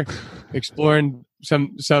later exploring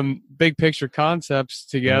some big picture concepts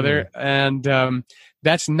together. And,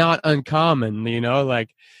 that's not uncommon,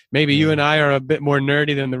 like maybe you and I are a bit more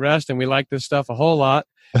nerdy than the rest and we like this stuff a whole lot.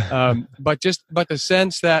 But the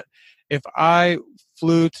sense that if I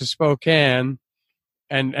flew to Spokane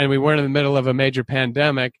and we weren't in the middle of a major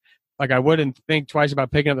pandemic, like I wouldn't think twice about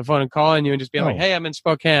picking up the phone and calling you and just being like, hey, I'm in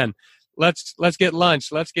Spokane. Let's get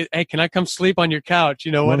lunch. Hey, can I come sleep on your couch?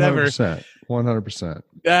 Whatever. 100%.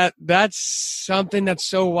 That's something that's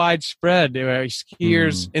so widespread.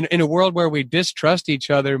 Skiers in a world where we distrust each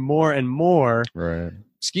other more and more. Right.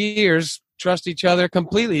 Skiers trust each other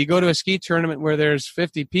completely. You go to a ski tournament where there's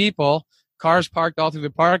 50 people, cars parked all through the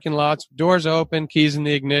parking lots, doors open, keys in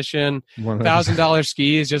the ignition, $1,000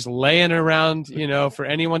 skis just laying around, for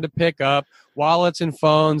anyone to pick up, wallets and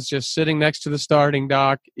phones just sitting next to the starting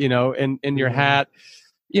dock, in your hat.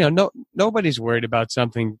 Nobody's worried about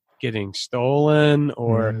something getting stolen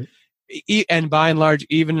or, and by and large,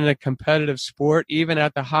 even in a competitive sport, even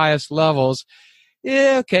at the highest levels,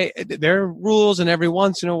 okay, there are rules, and every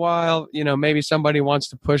once in a while, maybe somebody wants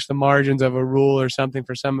to push the margins of a rule or something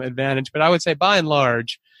for some advantage. But I would say, by and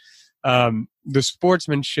large, the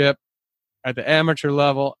sportsmanship at the amateur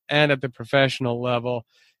level and at the professional level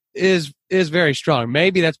is very strong.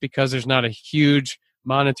 Maybe that's because there's not a huge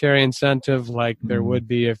monetary incentive like there would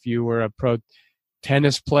be if you were a pro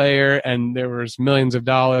tennis player and there was millions of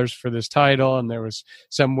dollars for this title and there was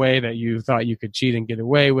some way that you thought you could cheat and get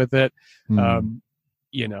away with it.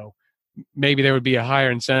 Maybe there would be a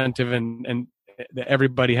higher incentive and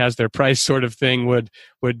everybody has their price sort of thing would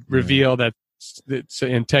reveal that its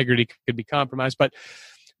integrity could be compromised. But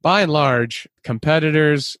by and large,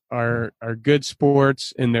 competitors are good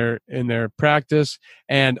sports in their practice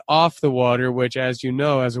and off the water, which, as you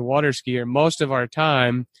know, as a water skier, most of our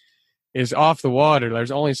time is off the water.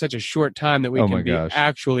 There's only such a short time that we can be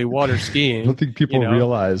actually water skiing. I don't think people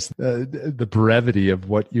realize the brevity of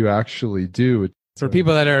what you actually do. For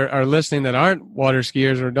people that are listening that aren't water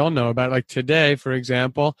skiers or don't know about it, like today, for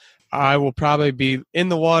example, I will probably be in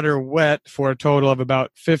the water wet for a total of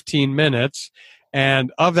about 15 minutes.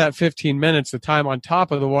 And of that 15 minutes, the time on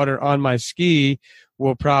top of the water on my ski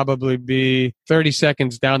will probably be 30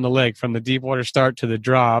 seconds down the lake from the deep water start to the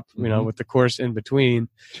drop, with the course in between.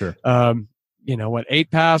 Sure.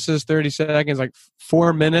 8 passes, 30 seconds, like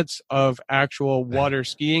 4 minutes of actual water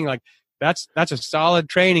skiing. Like that's a solid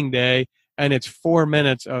training day. And it's 4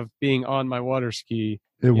 minutes of being on my water ski.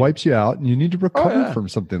 It wipes you out and you need to recover from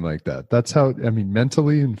something like that. That's how,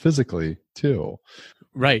 mentally and physically too.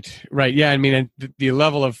 Right. Yeah. And the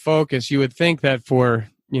level of focus, you would think that for,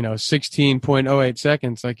 16.08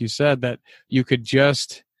 seconds, like you said, that you could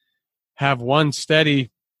just have one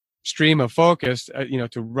steady stream of focus,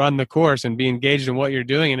 to run the course and be engaged in what you're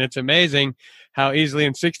doing. And it's amazing how easily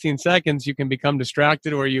in 16 seconds you can become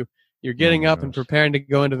distracted, or you're getting up and preparing to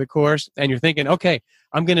go into the course and you're thinking, okay,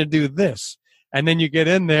 I'm going to do this. And then you get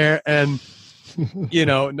in there and,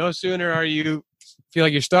 no sooner are you feel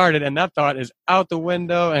like you started and that thought is out the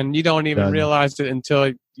window and you don't even realize it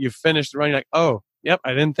until you finish the run. You're like, oh, yep,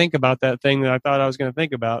 I didn't think about that thing that I thought I was going to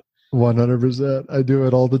think about. 100%. I do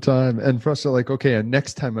it all the time. And for us, like, okay, and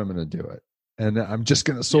next time I'm going to do it. And I'm just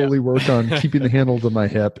going to solely work on keeping the handle to my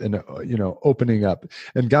hip and, opening up.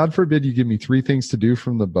 And God forbid you give me 3 things to do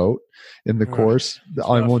from the boat in the course.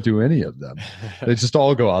 I won't do any of them. They just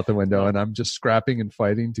all go out the window and I'm just scrapping and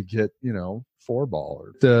fighting to get, 4-ball.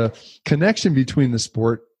 The connection between the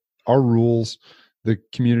sport, our rules, the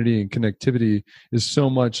community and connectivity is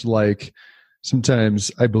so much like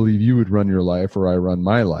sometimes I believe you would run your life or I run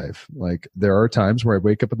my life. Like there are times where I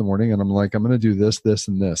wake up in the morning and I'm like, I'm going to do this, this,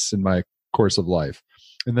 and this in my course of life.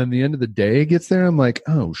 And then the end of the day gets there. I'm like,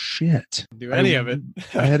 oh shit. Do any of it.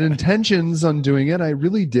 I had intentions on doing it. I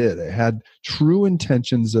really did. I had true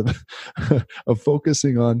intentions of, of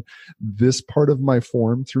focusing on this part of my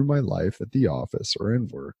form through my life at the office or in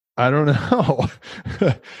work. I don't know.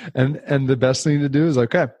 and the best thing to do is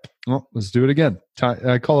like, okay, well, let's do it again.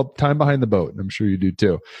 I call it time behind the boat. And I'm sure you do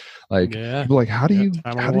too. Like, people like, how did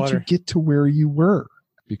you get to where you were?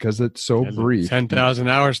 Because it's so brief. 10,000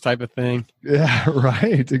 hours type of thing. Yeah,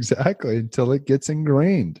 right. Exactly. Until it gets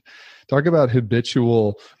ingrained. Talk about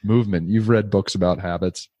habitual movement. You've read books about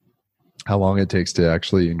habits, how long it takes to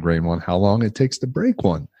actually ingrain one, how long it takes to break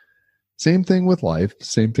one. Same thing with life.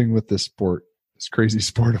 Same thing with this sport, this crazy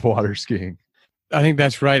sport of water skiing. I think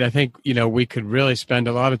that's right. I think, we could really spend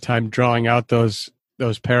a lot of time drawing out those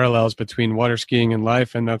parallels between water skiing and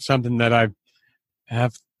life. And that's something that I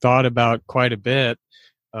have thought about quite a bit.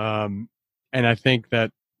 And I think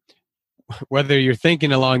that whether you're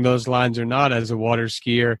thinking along those lines or not as a water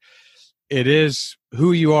skier, it is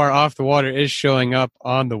who you are off the water is showing up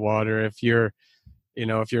on the water. If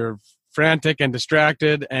you're frantic and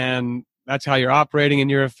distracted and that's how you're operating in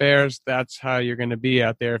your affairs, that's how you're going to be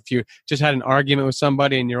out there. If you just had an argument with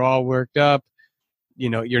somebody and you're all worked up,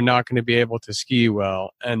 you're not going to be able to ski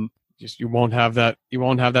well. And you won't have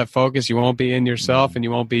that focus. You won't be in yourself and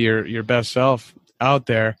you won't be your best self out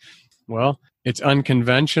there. Well, it's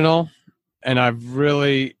unconventional, and I've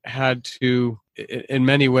really had to, in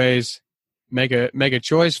many ways, make a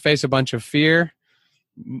choice, face a bunch of fear,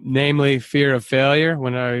 namely fear of failure,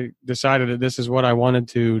 when I decided that this is what I wanted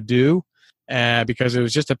to do, because it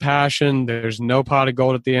was just a passion. There's no pot of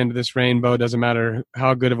gold at the end of this rainbow. It doesn't matter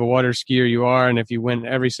how good of a water skier you are, and if you win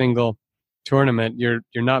every single tournament, you're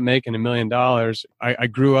not making $1 million. I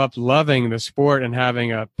grew up loving the sport and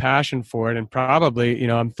having a passion for it, and probably,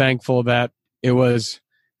 I'm thankful that it was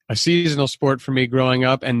a seasonal sport for me growing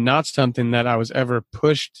up and not something that I was ever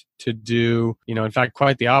pushed to do. In fact,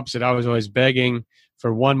 quite the opposite. I was always begging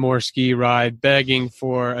for one more ski ride, begging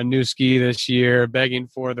for a new ski this year, begging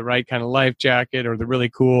for the right kind of life jacket or the really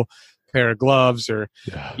cool pair of gloves or,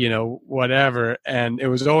 whatever. And it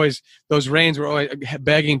was always, those rains were always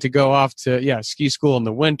begging to go off to, ski school in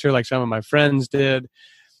the winter, like some of my friends did.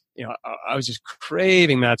 I was just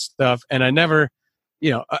craving that stuff. And I never,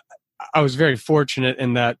 I was very fortunate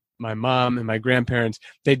in that my mom and my grandparents,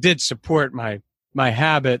 they did support my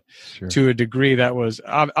habit to a degree that was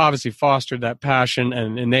obviously fostered that passion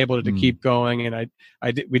and enabled it to keep going. And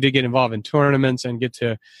we did get involved in tournaments and get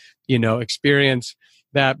to, experience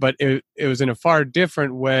that, but it was in a far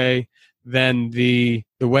different way than the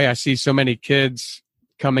way I see so many kids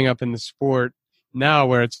coming up in the sport now,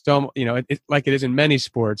 where it's like it is in many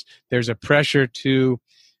sports. There's a pressure to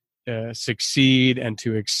succeed and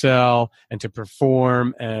to excel and to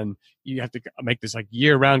perform, and you have to make this like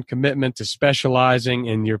year-round commitment to specializing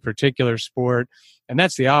in your particular sport. And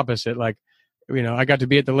that's the opposite. Like, I got to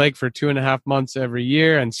be at the lake for 2.5 months every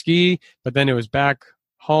year and ski, but then it was back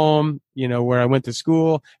home, where I went to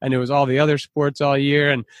school, and it was all the other sports all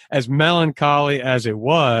year. And as melancholy as it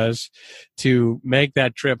was to make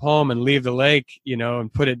that trip home and leave the lake,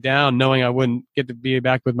 and put it down, knowing I wouldn't get to be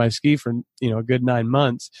back with my ski for, a good 9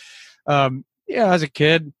 months. As a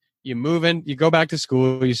kid, you move in, you go back to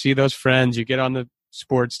school, you see those friends, you get on the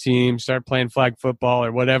sports team, start playing flag football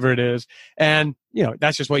or whatever it is. And,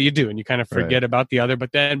 that's just what you do. And you kind of forget about the other.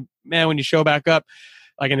 But then, man, when you show back up,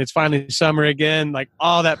 and it's finally summer again, like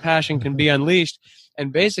all that passion can be unleashed.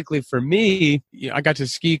 And basically for me, I got to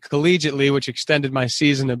ski collegiately, which extended my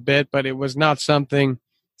season a bit, but it was not something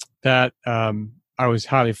that I was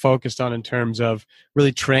highly focused on in terms of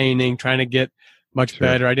really training, trying to get much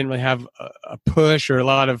better. I didn't really have a push or a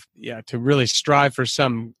lot of, to really strive for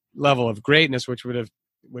some level of greatness,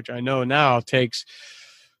 which I know now takes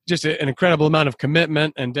just an incredible amount of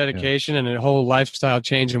commitment and dedication and a whole lifestyle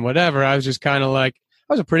change and whatever. I was just kind of like,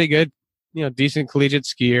 I was a pretty good, decent collegiate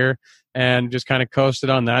skier and just kind of coasted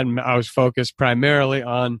on that. And I was focused primarily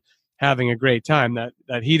on having a great time,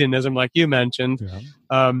 that hedonism, like you mentioned,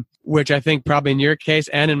 which I think probably in your case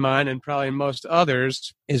and in mine and probably in most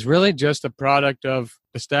others is really just a product of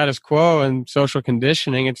the status quo and social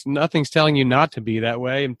conditioning. Nothing's telling you not to be that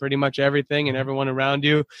way, and pretty much everything and everyone around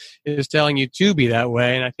you is telling you to be that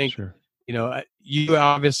way. And I think, you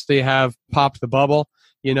obviously have popped the bubble,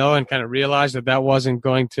 and kind of realized that wasn't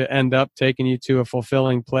going to end up taking you to a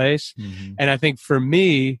fulfilling place. Mm-hmm. And I think for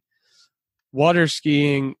me, water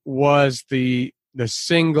skiing was the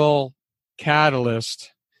single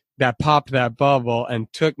catalyst that popped that bubble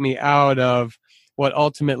and took me out of what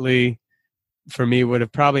ultimately for me would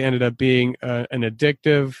have probably ended up being an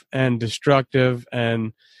addictive and destructive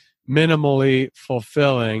and minimally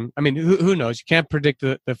fulfilling. I mean, who knows? You can't predict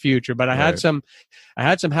the future, but I had some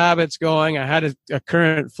habits going. I had a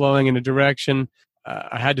current flowing in a direction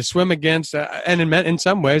I had to swim against, and in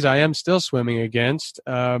some ways I am still swimming against.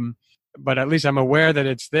 But at least I'm aware that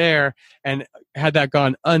it's there. And had that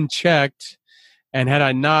gone unchecked, and had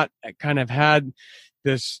I not kind of had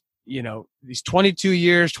this, these 22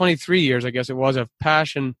 years, 23 years, I guess it was, of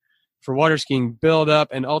passion for water skiing build up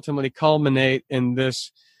and ultimately culminate in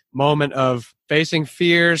this moment of facing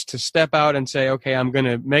fears to step out and say, okay, I'm going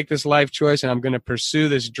to make this life choice and I'm going to pursue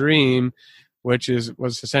this dream, which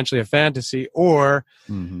was essentially a fantasy, or,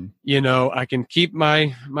 I can keep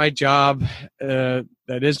my job that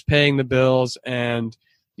is paying the bills and,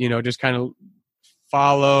 just kind of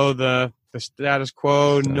follow the status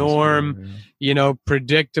quo norm,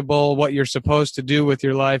 predictable, what you're supposed to do with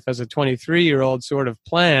your life as a 23-year-old sort of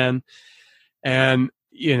plan. And,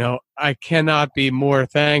 I cannot be more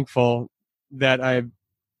thankful that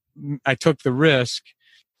I took the risk,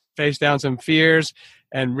 faced down some fears,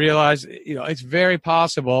 and realized, it's very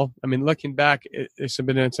possible. I mean, looking back, it's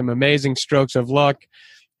been some amazing strokes of luck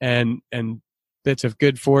and bits of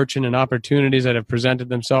good fortune and opportunities that have presented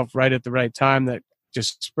themselves right at the right time that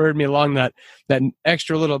just spurred me along that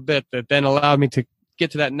extra little bit that then allowed me to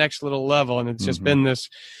get to that next little level. And it's just been this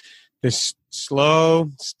slow,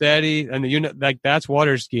 steady, and that's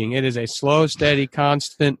water skiing. It is a slow, steady,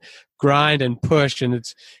 constant grind and push, and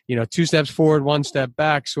it's 2 steps forward, 1 step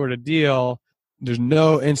back sort of deal. There's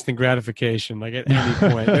no instant gratification, like at any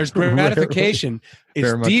point. There's gratification.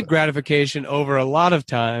 It's deep gratification over a lot of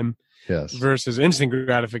time. Yes. Versus instant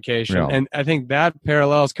gratification. Yeah. And I think that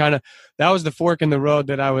parallels that was the fork in the road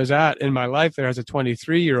that I was at in my life there as a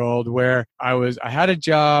 23-year-old, where I had a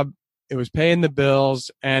job, it was paying the bills,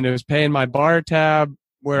 and it was paying my bar tab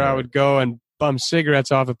where I would go and bum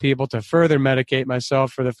cigarettes off of people to further medicate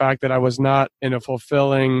myself for the fact that I was not in a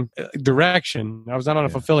fulfilling direction. I was not on a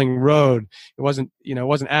fulfilling road. It wasn't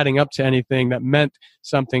adding up to anything that meant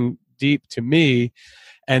something deep to me.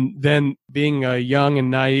 And then being a young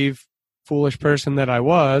and naive, foolish person that I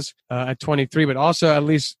was at 23, but also at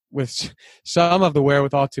least with some of the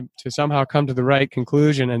wherewithal to somehow come to the right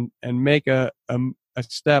conclusion and make a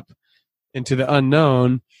step into the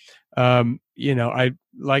unknown. I,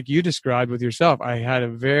 like you described with yourself, I had a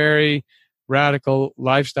very radical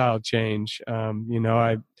lifestyle change.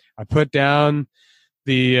 I put down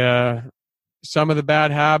some of the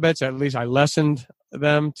bad habits. At least I lessened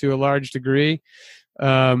them to a large degree.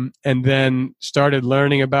 And then that's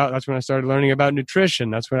when I started learning about nutrition.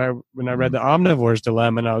 That's when I read the Omnivore's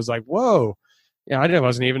Dilemma, and I was like, whoa, I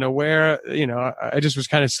wasn't even aware, I just was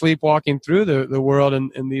kind of sleepwalking through the world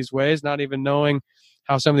in these ways, not even knowing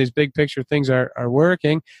how some of these big picture things are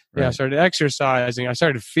working. Right. I started exercising. I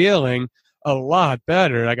started feeling a lot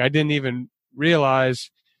better. Like I didn't even realize,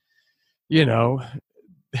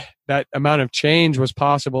 that amount of change was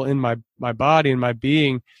possible in my body and my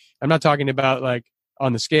being. I'm not talking about like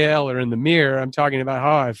on the scale or in the mirror. I'm talking about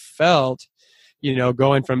how I felt,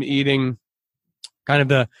 going from eating kind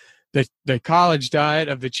of the college diet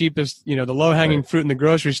of the cheapest, the low-hanging fruit in the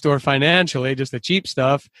grocery store financially, just the cheap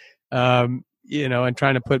stuff, and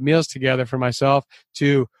trying to put meals together for myself,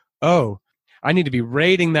 to, I need to be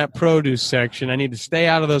raiding that produce section. I need to stay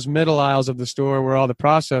out of those middle aisles of the store where all the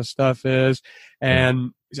processed stuff is.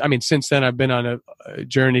 And I mean, since then I've been on a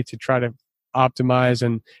journey to try to optimize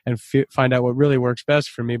and find out what really works best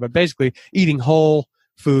for me. But basically eating whole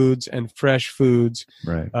foods and fresh foods,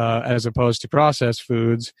 right, as opposed to processed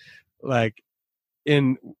foods. Like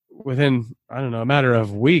within, I don't know, a matter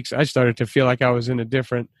of weeks, I started to feel like I was in a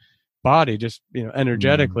different body, just,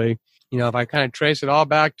 energetically. if I kind of trace it all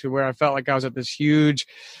back to where I felt like I was at this huge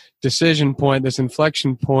decision point, this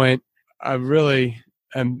inflection point, I really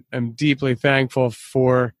am deeply thankful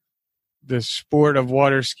for the sport of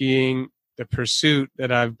water skiing, the pursuit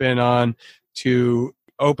that I've been on to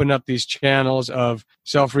open up these channels of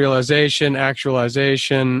self-realization,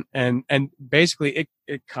 actualization, and basically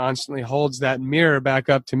it constantly holds that mirror back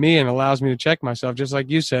up to me and allows me to check myself, just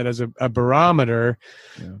like you said, as a barometer.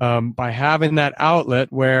 By having that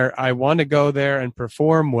outlet where I want to go there and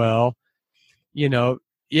perform well,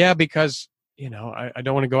 because I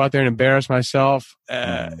don't want to go out there and embarrass myself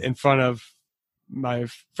in front of my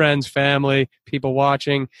friends, family, people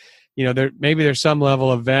watching. There's some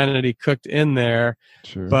level of vanity cooked in there.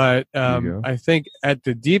 Sure. But I think at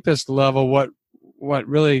the deepest level, what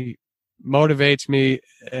really motivates me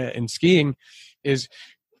in skiing is,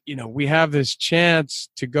 we have this chance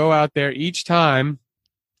to go out there each time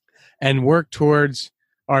and work towards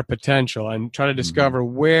our potential and try to discover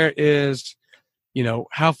where is,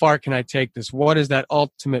 how far can I take this? What is that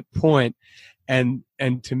ultimate point? And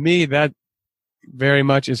to me, that very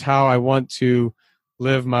much is how I want to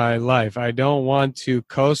live my life. I don't want to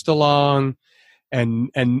coast along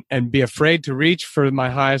and be afraid to reach for my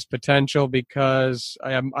highest potential, because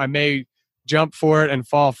I may jump for it and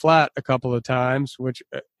fall flat a couple of times, which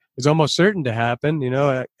is almost certain to happen.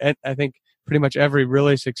 I think pretty much every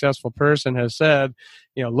really successful person has said,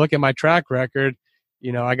 look at my track record.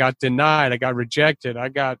 I got denied, I got rejected, I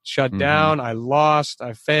got shut down, I lost,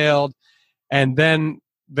 I failed. And then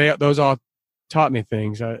those all taught me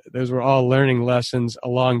things. Those were all learning lessons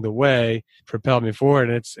along the way, propelled me forward.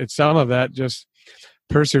 And it's some of that just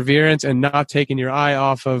perseverance and not taking your eye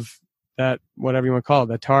off of that, whatever you want to call it,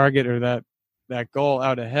 the target or that goal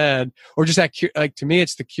out ahead, or just that, like, to me,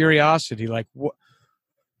 it's the curiosity. Like,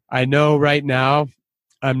 I know right now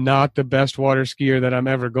I'm not the best water skier that I'm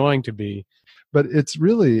ever going to be. But it's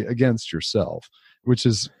really against yourself, which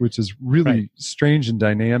is really strange and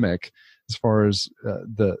dynamic as far as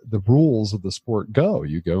the rules of the sport go.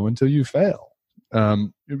 You go until you fail.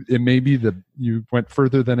 It may be that you went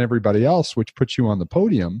further than everybody else, which puts you on the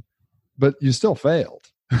podium, but you still failed.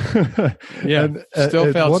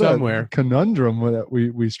 Still failed somewhere. Conundrum that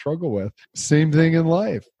we struggle with. Same thing in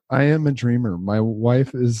life. I am a dreamer. My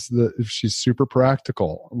wife she's super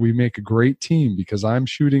practical. We make a great team because I'm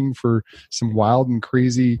shooting for some wild and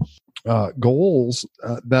crazy goals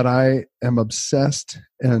that I am obsessed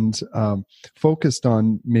and focused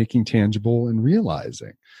on making tangible and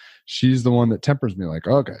realizing. She's the one that tempers me, like,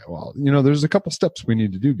 okay, well, there's a couple steps we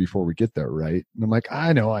need to do before we get there, right? And I'm like,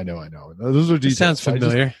 I know. Those are details. Sounds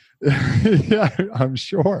familiar. Yeah, I'm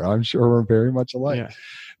sure we're very much alike. Yeah.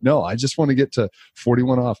 No, I just want to get to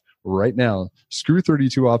 41 off right now. Screw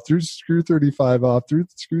 32 off, through screw 35 off, through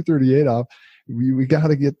screw 38 off. We got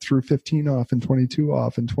to get through 15 off and 22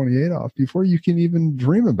 off and 28 off before you can even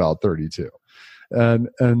dream about 32.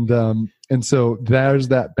 And so there's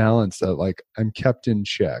that balance that, like, I'm kept in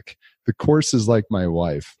check. The course is like my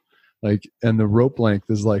wife, and the rope length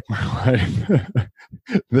is like my wife.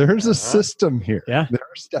 There's a system here. Yeah. There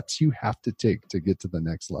are steps you have to take to get to the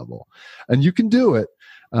next level, and you can do it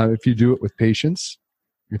if you do it with patience,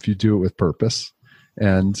 if you do it with purpose,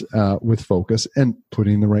 and with focus, and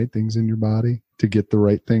putting the right things in your body to get the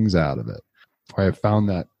right things out of it. I have found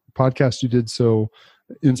that podcast you did so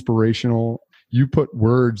inspirational. You put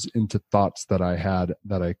words into thoughts that I had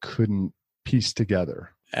that I couldn't piece together.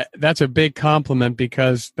 That's a big compliment,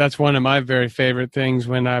 because that's one of my very favorite things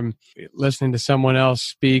when I'm listening to someone else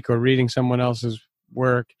speak or reading someone else's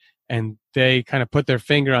work and they kind of put their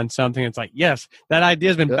finger on something. It's like, yes, that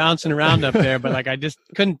idea's been bouncing around up there, but I just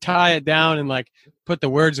couldn't tie it down and put the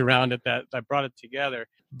words around it that brought it together.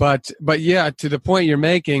 But yeah, to the point you're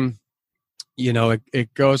making,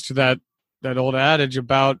 it goes to that old adage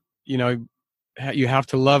about, you have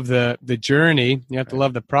to love the journey. You have to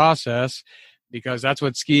love the process, because that's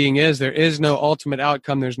what skiing is. There is no ultimate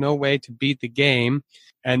outcome. There's no way to beat the game.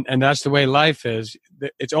 And that's the way life is.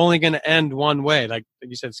 It's only going to end one way. Like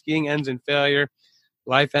you said, skiing ends in failure.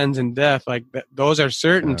 Life ends in death. Those are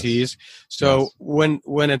certainties. Yes. So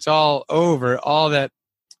when it's all over, all that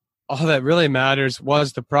really matters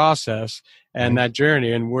was the process and that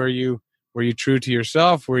journey. And were you true to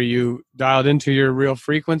yourself? Were you dialed into your real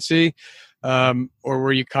frequency? Or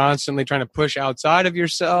were you constantly trying to push outside of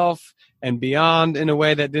yourself and beyond in a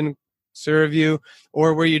way that didn't serve you?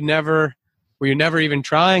 Or were you never even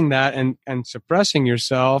trying that and suppressing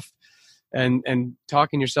yourself and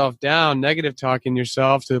talking yourself down, negative talking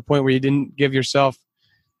yourself to the point where you didn't give yourself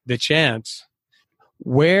the chance?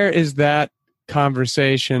 Where is that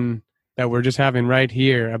conversation that we're just having right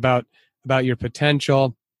here about your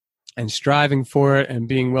potential, and striving for it and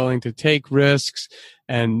being willing to take risks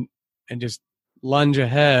and just lunge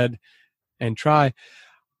ahead and try.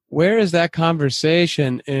 Where is that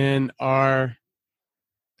conversation in our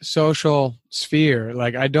social sphere?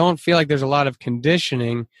 Like, I don't feel like there's a lot of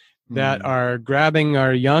conditioning that are grabbing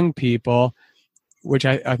our young people, which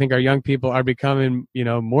I think our young people are becoming,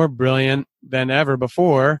 more brilliant than ever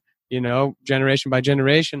before, generation by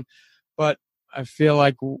generation. But I feel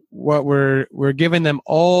like what we're giving them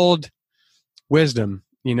old wisdom,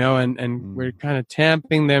 and we're kind of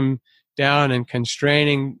tamping them down and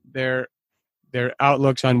constraining their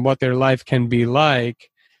outlooks on what their life can be like,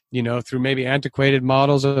 through maybe antiquated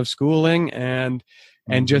models of schooling and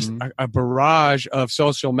just a barrage of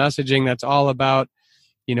social messaging that's all about,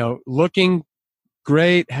 looking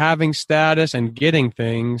great, having status, and getting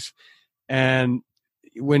things. And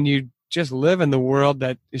when you just live in the world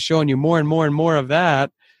that is showing you more and more and more of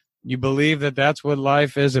that, you believe that that's what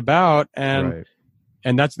life is about. And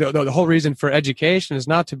that's the whole reason for education, is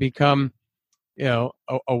not to become,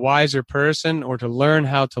 a wiser person or to learn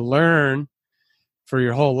how to learn for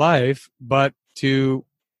your whole life, but to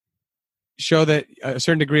show that a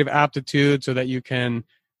certain degree of aptitude so that you can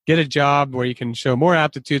get a job where you can show more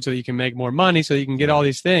aptitude so that you can make more money, so that you can get all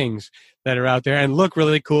these things that are out there and look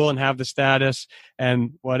really cool and have the status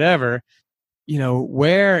and whatever.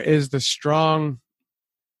 Where is the strong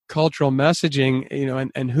cultural messaging,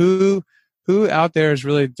 and who out there is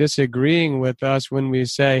really disagreeing with us when we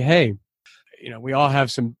say, hey, we all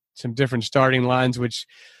have some different starting lines, which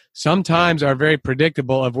sometimes are very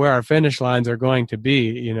predictable of where our finish lines are going to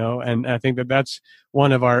be, and I think that that's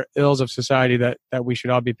one of our ills of society that we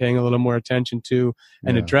should all be paying a little more attention to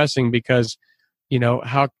and addressing, because,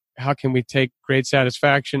 how can we take great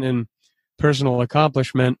satisfaction in personal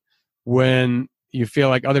accomplishment when you feel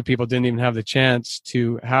like other people didn't even have the chance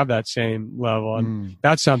to have that same level? And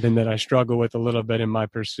that's something that I struggle with a little bit in my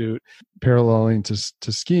pursuit. Paralleling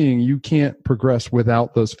to skiing, you can't progress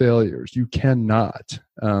without those failures. You cannot.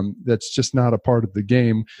 That's just not a part of the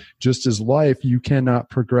game. Just as life, you cannot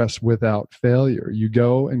progress without failure. You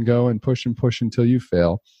go and push until you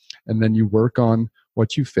fail. And then you work on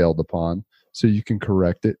what you failed upon so you can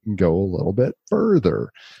correct it and go a little bit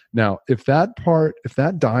further. Now, if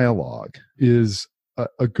that dialogue is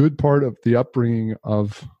a good part of the upbringing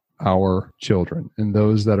of our children and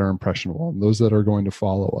those that are impressionable and those that are going to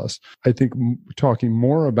follow us, I think talking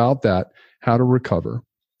more about that, how to recover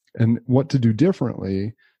and what to do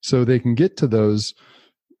differently so they can get to those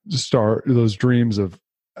dreams of,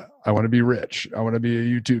 I want to be rich. I want to be a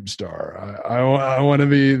YouTube star. I want to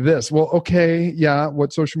be this. Well, okay. Yeah.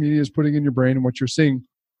 What social media is putting in your brain and what you're seeing,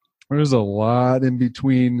 there's a lot in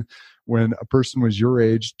between when a person was your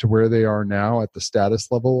age to where they are now at the status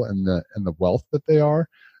level and the wealth that they are.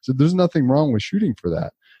 So there's nothing wrong with shooting for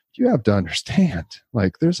that. You have to understand,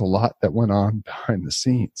 like, there's a lot that went on behind the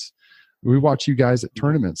scenes. We watch you guys at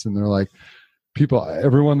tournaments and they're like,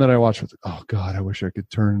 everyone that I watch with, oh God, I wish I could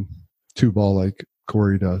turn two ball like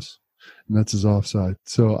Corey does. And that's his offside.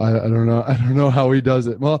 So I don't know how he does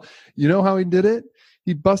it. Well, you know how he did it?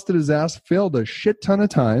 He busted his ass, failed a shit ton of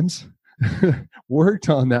times, worked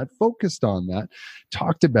on that, focused on that,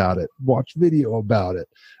 talked about it, watched video about it,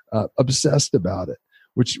 obsessed about it,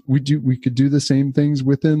 which we could do the same things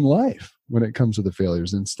within life when it comes to the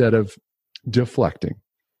failures instead of deflecting.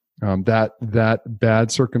 That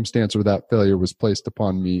bad circumstance or that failure was placed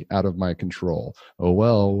upon me out of my control. Oh,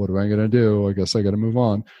 well, what am I going to do? I guess I got to move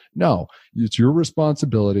on. No, it's your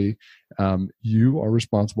responsibility. You are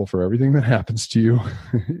responsible for everything that happens to you,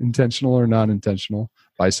 intentional or non-intentional,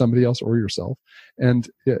 by somebody else or yourself. And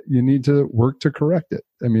you need to work to correct it.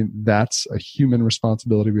 I mean, that's a human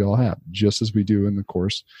responsibility we all have, just as we do in the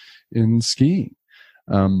course in skiing.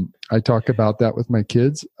 I talk about that with my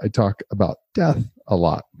kids. I talk about death a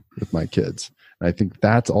lot with my kids. And I think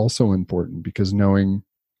that's also important, because knowing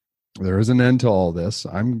there is an end to all this,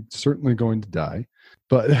 I'm certainly going to die.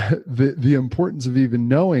 But the importance of even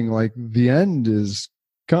knowing, like, the end is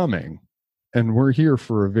coming and we're here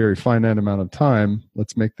for a very finite amount of time.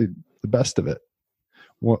 Let's make the best of it.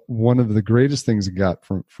 One of the greatest things I got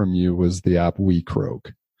from you was the app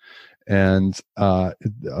WeCroak. And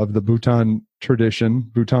of the Bhutan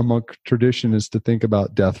monk tradition is to think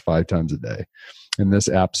about death 5 times a day. And this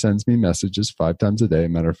app sends me messages 5 times a day.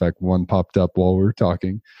 Matter of fact, one popped up while we were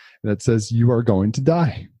talking that says, you are going to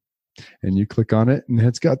die. And you click on it and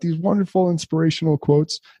it's got these wonderful inspirational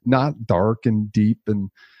quotes, not dark and deep and,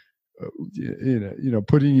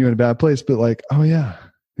 putting you in a bad place, but like, oh yeah,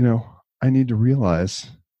 I need to realize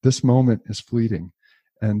this moment is fleeting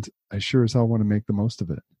and I sure as hell want to make the most of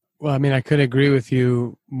it. Well, I mean, I could agree with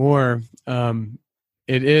you more.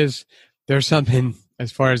 there's something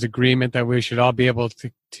as far as agreement that we should all be able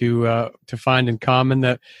to find in common,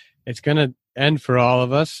 that it's going to end for all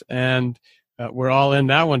of us, and we're all in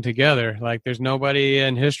that one together. Like, there's nobody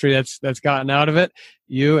in history that's gotten out of it.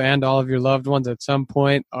 You and all of your loved ones at some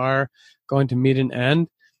point are going to meet an end,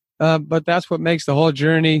 but that's what makes the whole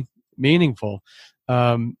journey meaningful.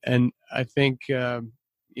 And I think to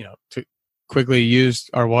quickly use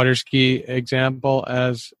our water ski example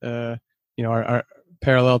as our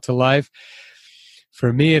parallel to life.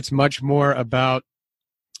 For me, it's much more about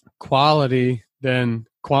quality than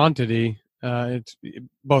quantity. It's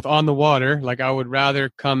both on the water. Like, I would rather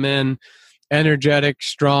come in energetic,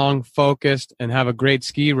 strong, focused, and have a great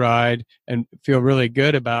ski ride and feel really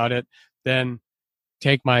good about it than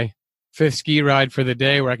take my 5th ski ride for the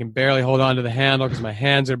day where I can barely hold on to the handle because my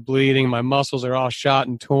hands are bleeding, my muscles are all shot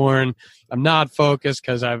and torn. I'm not focused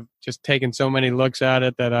because I've just taken so many looks at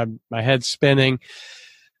it that my head's spinning.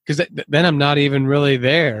 Because then I'm not even really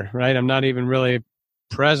there, right? I'm not even really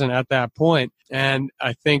present at that point. And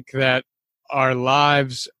I think that our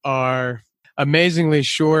lives are amazingly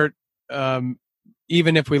short,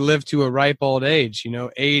 even if we live to a ripe old age,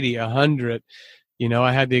 80, 100.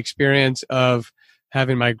 I had the experience of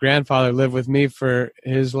having my grandfather live with me for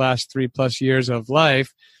his last 3+ years of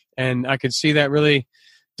life, and I could see that really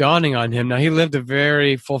dawning on him. Now, he lived a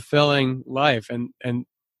very fulfilling life, and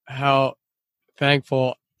how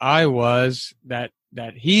thankful I was that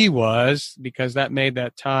he was, because that made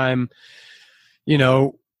that time,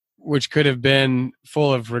 which could have been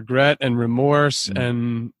full of regret and remorse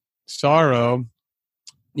and sorrow,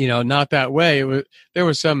 not that way. There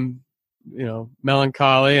was some,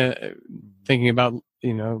 melancholy, thinking about,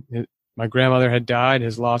 my grandmother had died,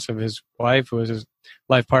 his loss of his wife, who was his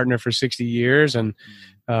life partner for 60 years, and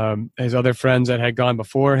his other friends that had gone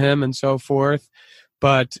before him and so forth.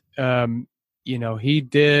 But, he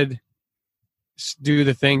did do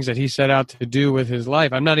the things that he set out to do with his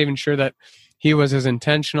life. I'm not even sure that he was as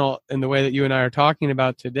intentional in the way that you and I are talking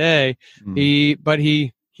about today. But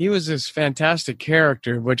he was this fantastic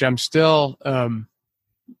character, which I'm still,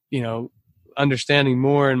 understanding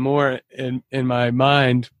more and more in my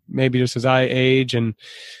mind, maybe just as I age and,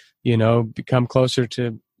 become closer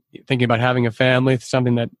to thinking about having a family,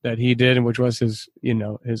 something that he did, and which was his,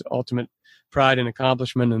 his ultimate pride and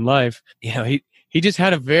accomplishment in life. He just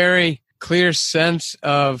had a very clear sense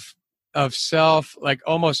of self, like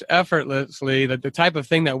almost effortlessly, that the type of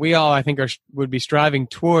thing that we all, I think, would be striving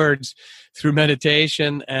towards through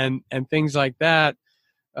meditation and things like that.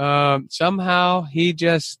 Somehow he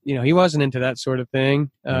just, he wasn't into that sort of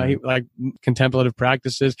thing. He like contemplative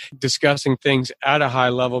practices, discussing things at a high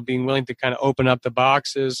level, being willing to kind of open up the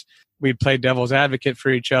boxes. We'd play devil's advocate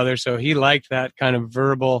for each other. So he liked that kind of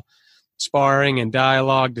verbal sparring and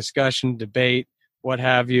dialogue, discussion, debate, what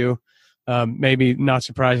have you. Maybe not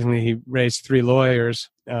surprisingly, he raised 3 lawyers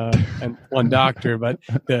and 1 doctor, but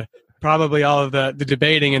probably all of the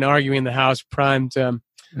debating and arguing in the house primed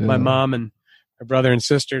my mom and her brother and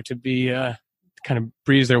sister to be kind of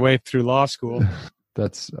breeze their way through law school.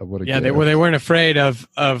 That's what a gift. They weren't afraid of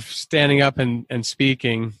standing up and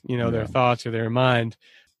speaking, their thoughts or their mind.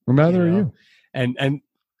 Well, neither are you. And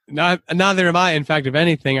neither am I. In fact, if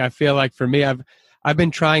anything, I feel like for me, I've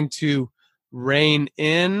been trying to rein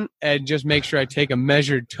in and just make sure I take a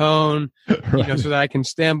measured tone, right. So that I can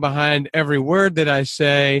stand behind every word that I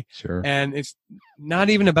say. Sure. And it's not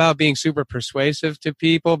even about being super persuasive to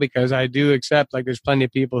people, because I do accept, like, there's plenty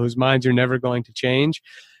of people whose minds are never going to change,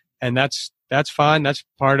 and that's fine. That's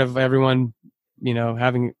part of everyone,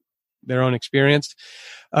 having their own experience.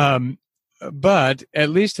 But at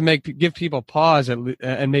least to give people pause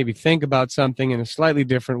and maybe think about something in a slightly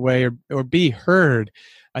different way, or be heard.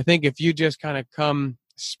 I think if you just kind of come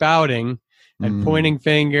spouting and pointing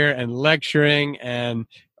finger and lecturing and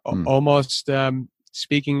almost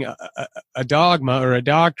speaking a dogma or a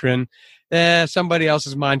doctrine, somebody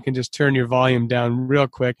else's mind can just turn your volume down real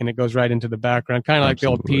quick, and it goes right into the background, kind of like the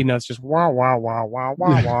old Peanuts, just wah wah wah wah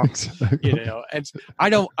wah wah. Exactly. And I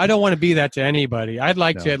don't want to be that to anybody. I'd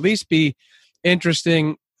like to at least be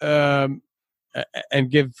interesting and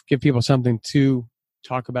give people something to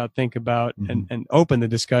talk about, think about, and open the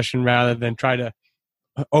discussion, rather than try to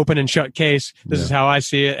open and shut case. This is how I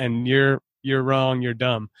see it, and you're wrong, you're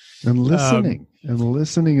dumb. And listening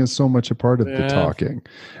is so much a part of the talking,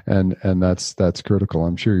 and that's critical.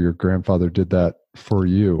 I'm sure your grandfather did that for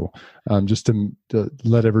you. Just to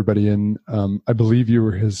let everybody in, I believe you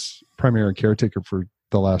were his primary caretaker for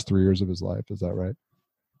the last 3 years of his life. Is that right?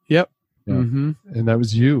 Yep. Yeah. And that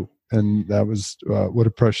was you. and that was what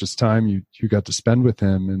a precious time you got to spend with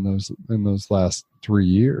him in those last 3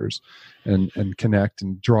 years, and connect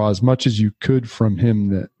and draw as much as you could from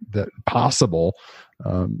him that possible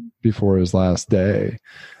before his last day,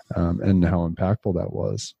 and how impactful that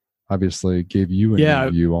was. Obviously, it gave you a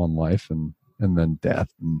new view on life and then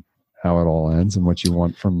death and how it all ends and what you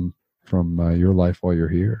want from your life while you're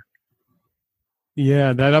here.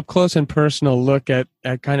 Yeah, that up close and personal look at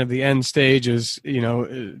kind of the end stages,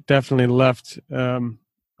 definitely left a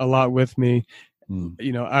lot with me.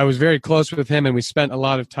 I was very close with him, and we spent a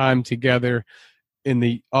lot of time together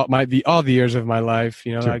in all the years of my life.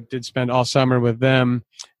 Sure. I did spend all summer with them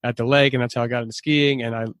at the lake, and that's how I got into skiing.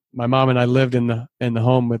 And my mom and I lived in the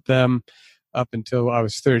home with them up until I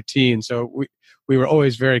was 13. So we were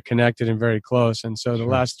always very connected and very close. And so the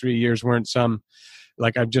last 3 years weren't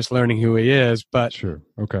like I'm just learning who he is, but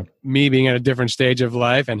me being at a different stage of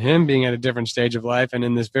life and him being at a different stage of life, and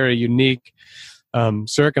in this very unique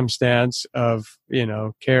circumstance of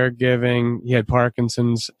caregiving. He had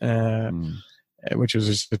Parkinson's, which was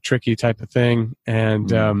just a tricky type of thing,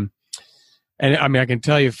 and I mean, I can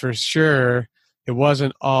tell you for sure it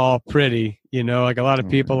wasn't all pretty. Like a lot of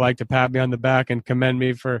people like to pat me on the back and commend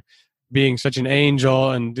me for being such an angel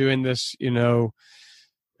and doing this,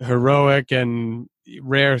 heroic and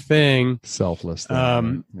rare thing, selfless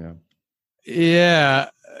thing,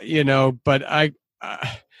 but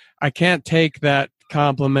I can't take that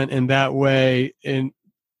compliment in that way in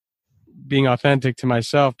being authentic to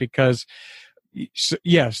myself, because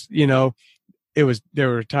yes, there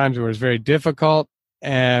were times where it was very difficult,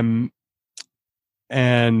 and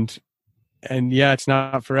it's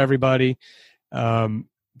not for everybody,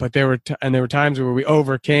 but there were times where we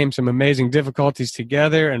overcame some amazing difficulties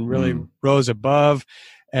together and really rose above,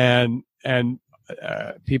 and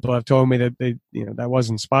people have told me that that was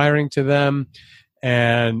inspiring to them,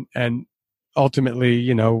 and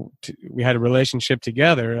ultimately, we had a relationship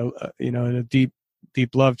together, and a deep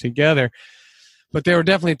love together. But there were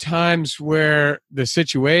definitely times where the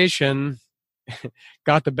situation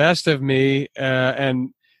got the best of me,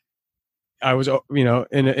 and I was, in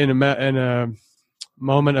a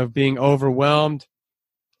moment of being overwhelmed,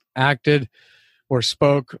 acted or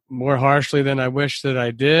spoke more harshly than I wish that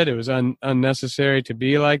I did. It was unnecessary to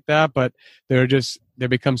be like that, but there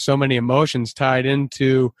become so many emotions tied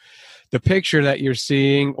into the picture that you're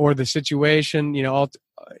seeing or the situation.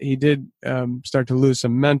 He did start to lose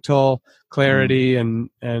some mental clarity, and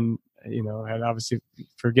had obviously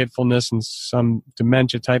forgetfulness and some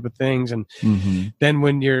dementia type of things. And then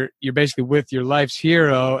when you're basically with your life's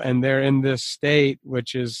hero and they're in this state,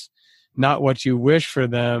 which is not what you wish for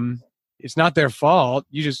them, it's not their fault.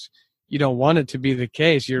 You don't want it to be the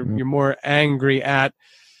case. You're more angry at,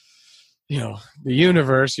 the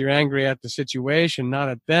universe. You're angry at the situation, not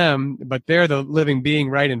at them, but they're the living being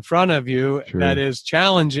right in front of you. Sure. That is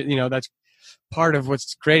challenging. That's part of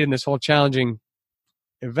what's creating this whole challenging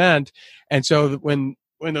event. And so when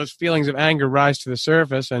those feelings of anger rise to the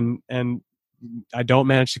surface, and I don't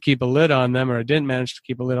manage to keep a lid on them, or I didn't manage to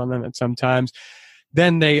keep a lid on them at some times,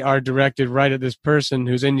 then they are directed right at this person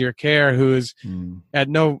who's in your care, who is at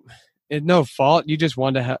no fault. You just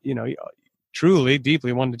want to have, truly,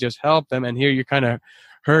 deeply want to just help them. And here you're kind of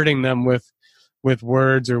hurting them with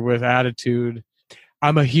words or with attitude.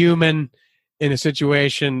 I'm a human in a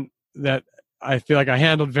situation that I feel like I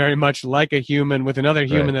handled very much like a human with another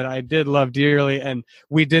human that I did love dearly. And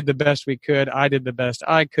we did the best we could. I did the best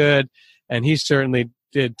I could. And he certainly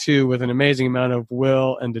did too, with an amazing amount of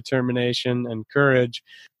will and determination and courage.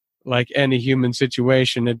 Like any human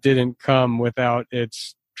situation, it didn't come without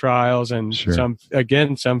its trials and some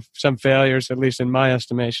failures, at least in my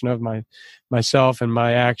estimation of myself and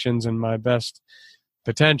my actions and my best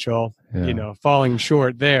potential, falling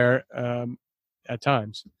short there at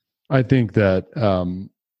times. I think that,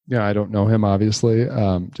 I don't know him, obviously,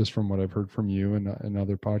 just from what I've heard from you and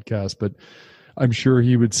other podcasts, but I'm sure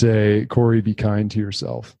he would say, Corey, be kind to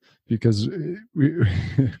yourself, because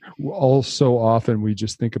all so often we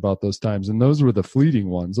just think about those times, and those were the fleeting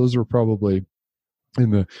ones. Those were probably in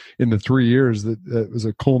the 3 years that was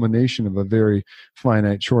a culmination of a very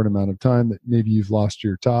finite, short amount of time that maybe you've lost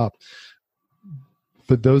your top.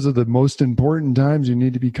 But those are the most important times. You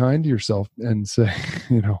need to be kind to yourself and say,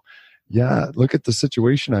 look at the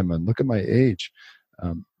situation I'm in. Look at my age.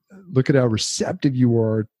 Look at how receptive you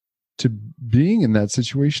are to being in that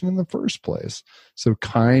situation in the first place. So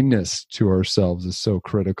kindness to ourselves is so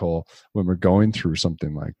critical when we're going through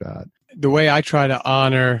something like that. The way I try to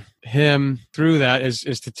honor him through that is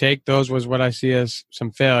to take those, was what I see as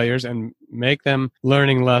some failures, and make them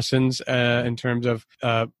learning lessons in terms of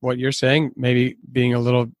what you're saying, maybe being a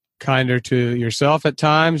little kinder to yourself at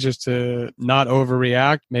times, just to not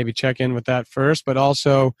overreact, maybe check in with that first. But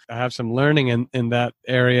also I have some learning in that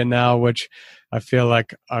area now, which I feel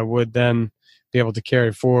like I would then be able to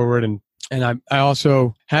carry forward. And I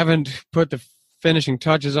also haven't put the finishing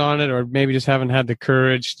touches on it, or maybe just haven't had the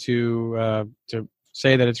courage to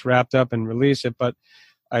say that it's wrapped up and release it. But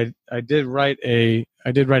I did write a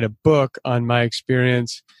book on my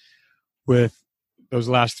experience with those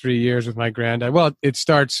last 3 years with my granddad. Well, it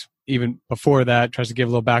starts even before that, tries to give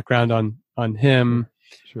a little background on him,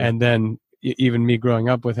 sure. And then even me growing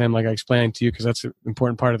up with him, like I explained to you, because that's an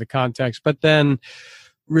important part of the context. But then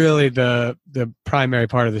really the primary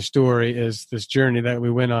part of the story is this journey that we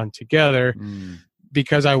went on together,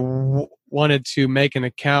 because I wanted to make an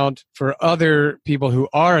account for other people who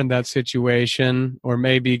are in that situation, or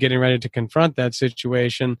maybe getting ready to confront that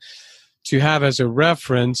situation, to have as a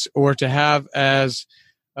reference, or to have as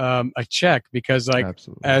a check. Because like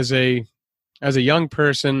Absolutely. as a young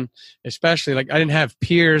person, especially, like I didn't have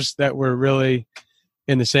peers that were really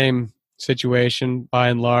in the same situation by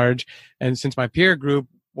and large. And since my peer group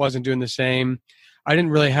wasn't doing the same, I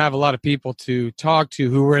didn't really have a lot of people to talk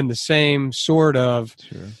to who were in the same sort of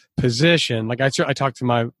position. Like I talked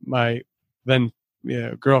to my then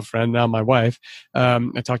girlfriend, now my wife.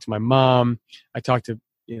 I talked to my mom. I talked to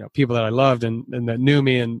people that I loved and that knew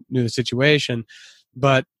me and knew the situation.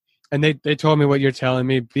 And they told me what you're telling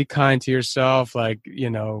me: be kind to yourself, like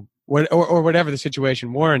or whatever the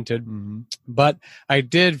situation warranted. Mm-hmm. But I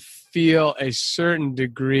did feel a certain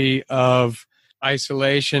degree of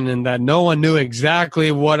isolation, and that no one knew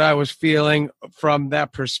exactly what I was feeling from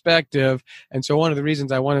that perspective. And so one of the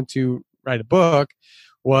reasons I wanted to write a book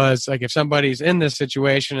was, like, if somebody's in this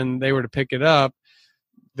situation and they were to pick it up,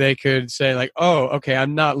 they could say, like, oh, okay,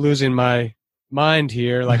 I'm not losing my mind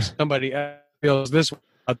here. Like, somebody feels this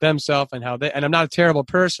about themselves and and I'm not a terrible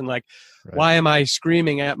person. Like, right. Why am I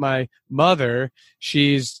screaming at my mother?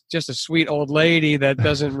 She's just a sweet old lady that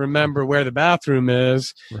doesn't remember where the bathroom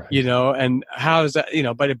is, right. And how does that,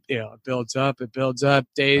 but it builds up,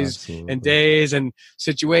 days Absolutely. And days and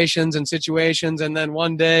situations. And then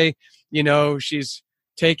one day, she's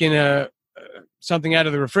taking something out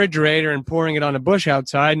of the refrigerator and pouring it on a bush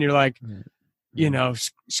outside. And you're like,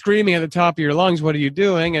 screaming at the top of your lungs, what are you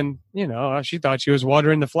doing? And, she thought she was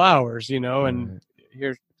watering the flowers, and right.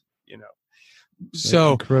 Here's,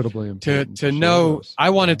 so incredibly important to know, I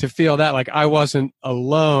wanted to feel that, like, I wasn't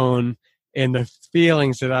alone in the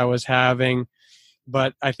feelings that I was having.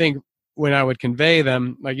 But I think when I would convey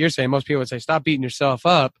them, like you're saying, most people would say, stop beating yourself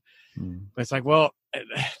up. But it's like, well,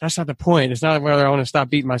 that's not the point. It's not whether I want to stop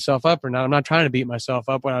beating myself up or not. I'm not trying to beat myself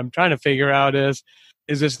up. What I'm trying to figure out is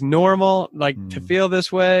this normal, like, to feel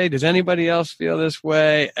this way? Does anybody else feel this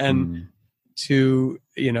way? And to,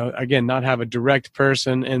 again, not have a direct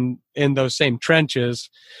person in those same trenches.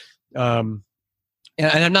 And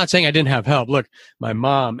I'm not saying I didn't have help. Look, my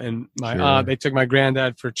mom and my aunt, they took my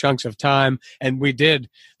granddad for chunks of time, and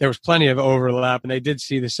there was plenty of overlap, and they did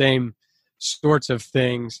see the same sorts of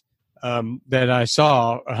things that I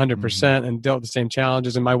saw 100% and dealt with the same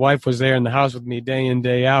challenges. And my wife was there in the house with me day in,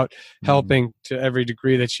 day out, helping to every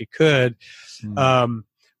degree that she could.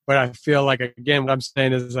 But I feel like, again, what I'm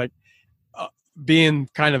saying is, like, being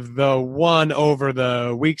kind of the one over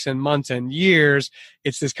the weeks and months and years,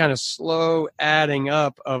 it's this kind of slow adding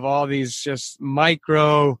up of all these just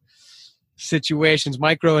micro situations,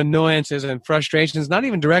 micro annoyances and frustrations, not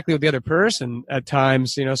even directly with the other person at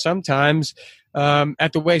times, sometimes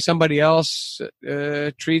at the way somebody else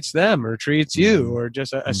treats them or treats you, or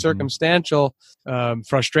just a circumstantial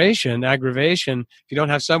frustration, aggravation. If you don't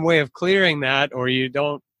have some way of clearing that, or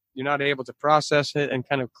you're not able to process it and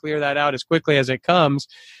kind of clear that out as quickly as it comes,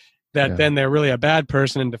 then they're really a bad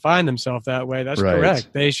person and define themselves that way. That's right. Correct.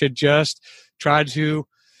 They should just try to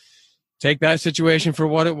take that situation for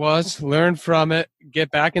what it was, learn from it,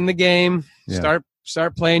 get back in the game, start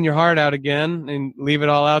playing your heart out again, and leave it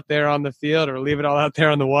all out there on the field, or leave it all out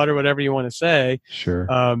there on the water, whatever you want to say. Sure.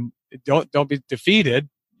 Don't be defeated,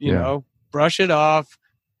 brush it off,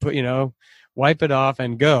 wipe it off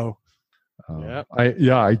and go.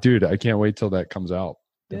 Dude, I can't wait till that comes out.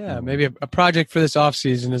 Definitely. Yeah, maybe a project for this off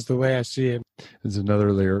season is the way I see it. There's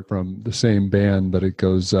another lyric from the same band, but it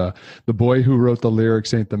goes, the boy who wrote the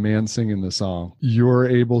lyrics ain't the man singing the song. You're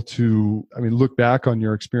able to, look back on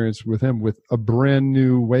your experience with him with a brand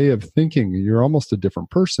new way of thinking. You're almost a different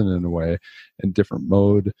person in a way, and different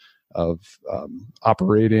mode of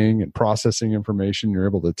operating and processing information. You're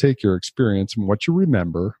able to take your experience and what you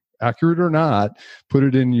remember, accurate or not, put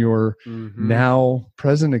it in your now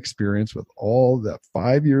present experience with all the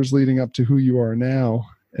 5 years leading up to who you are now,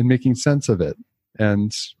 and making sense of it.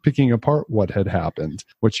 and picking apart what had happened,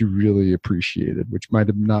 what you really appreciated, which might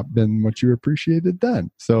have not been what you appreciated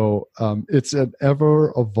then. So it's an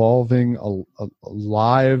ever evolving, a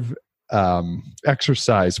live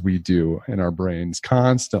exercise we do in our brains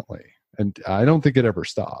constantly. And I don't think it ever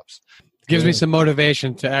stops. Gives me some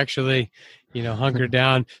motivation to actually, hunker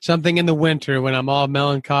down. Something in the winter when I'm all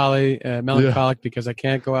melancholic because I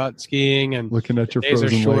can't go out skiing and looking at your days are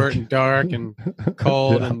short lake. and dark and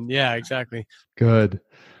cold and exactly. Good.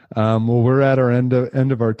 Well, we're at our end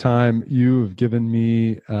of our time. You've given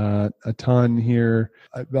me a ton here.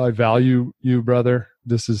 I value you, brother.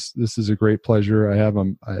 This is a great pleasure. I have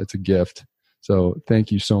it's a gift. So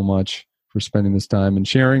thank you so much for spending this time and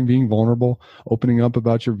sharing, being vulnerable, opening up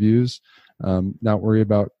about your views, not worry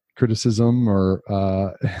about criticism or,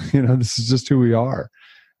 this is just who we are.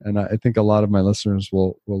 And I think a lot of my listeners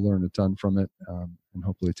will learn a ton from it and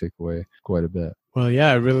hopefully take away quite a bit. Well,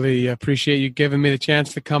 yeah, I really appreciate you giving me the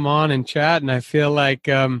chance to come on and chat. And I feel like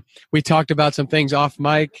we talked about some things off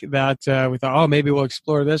mic that we thought, maybe we'll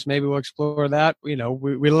explore this, maybe we'll explore that. We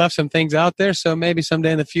left some things out there, so maybe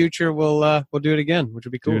someday in the future we'll do it again, which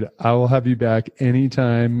would be cool. Dude, I will have you back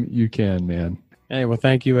anytime you can, man. Hey, well,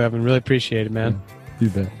 thank you, Evan. Really appreciate it, man. Yeah, you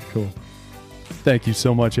bet. Cool. Thank you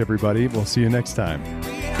so much, everybody. We'll see you next time.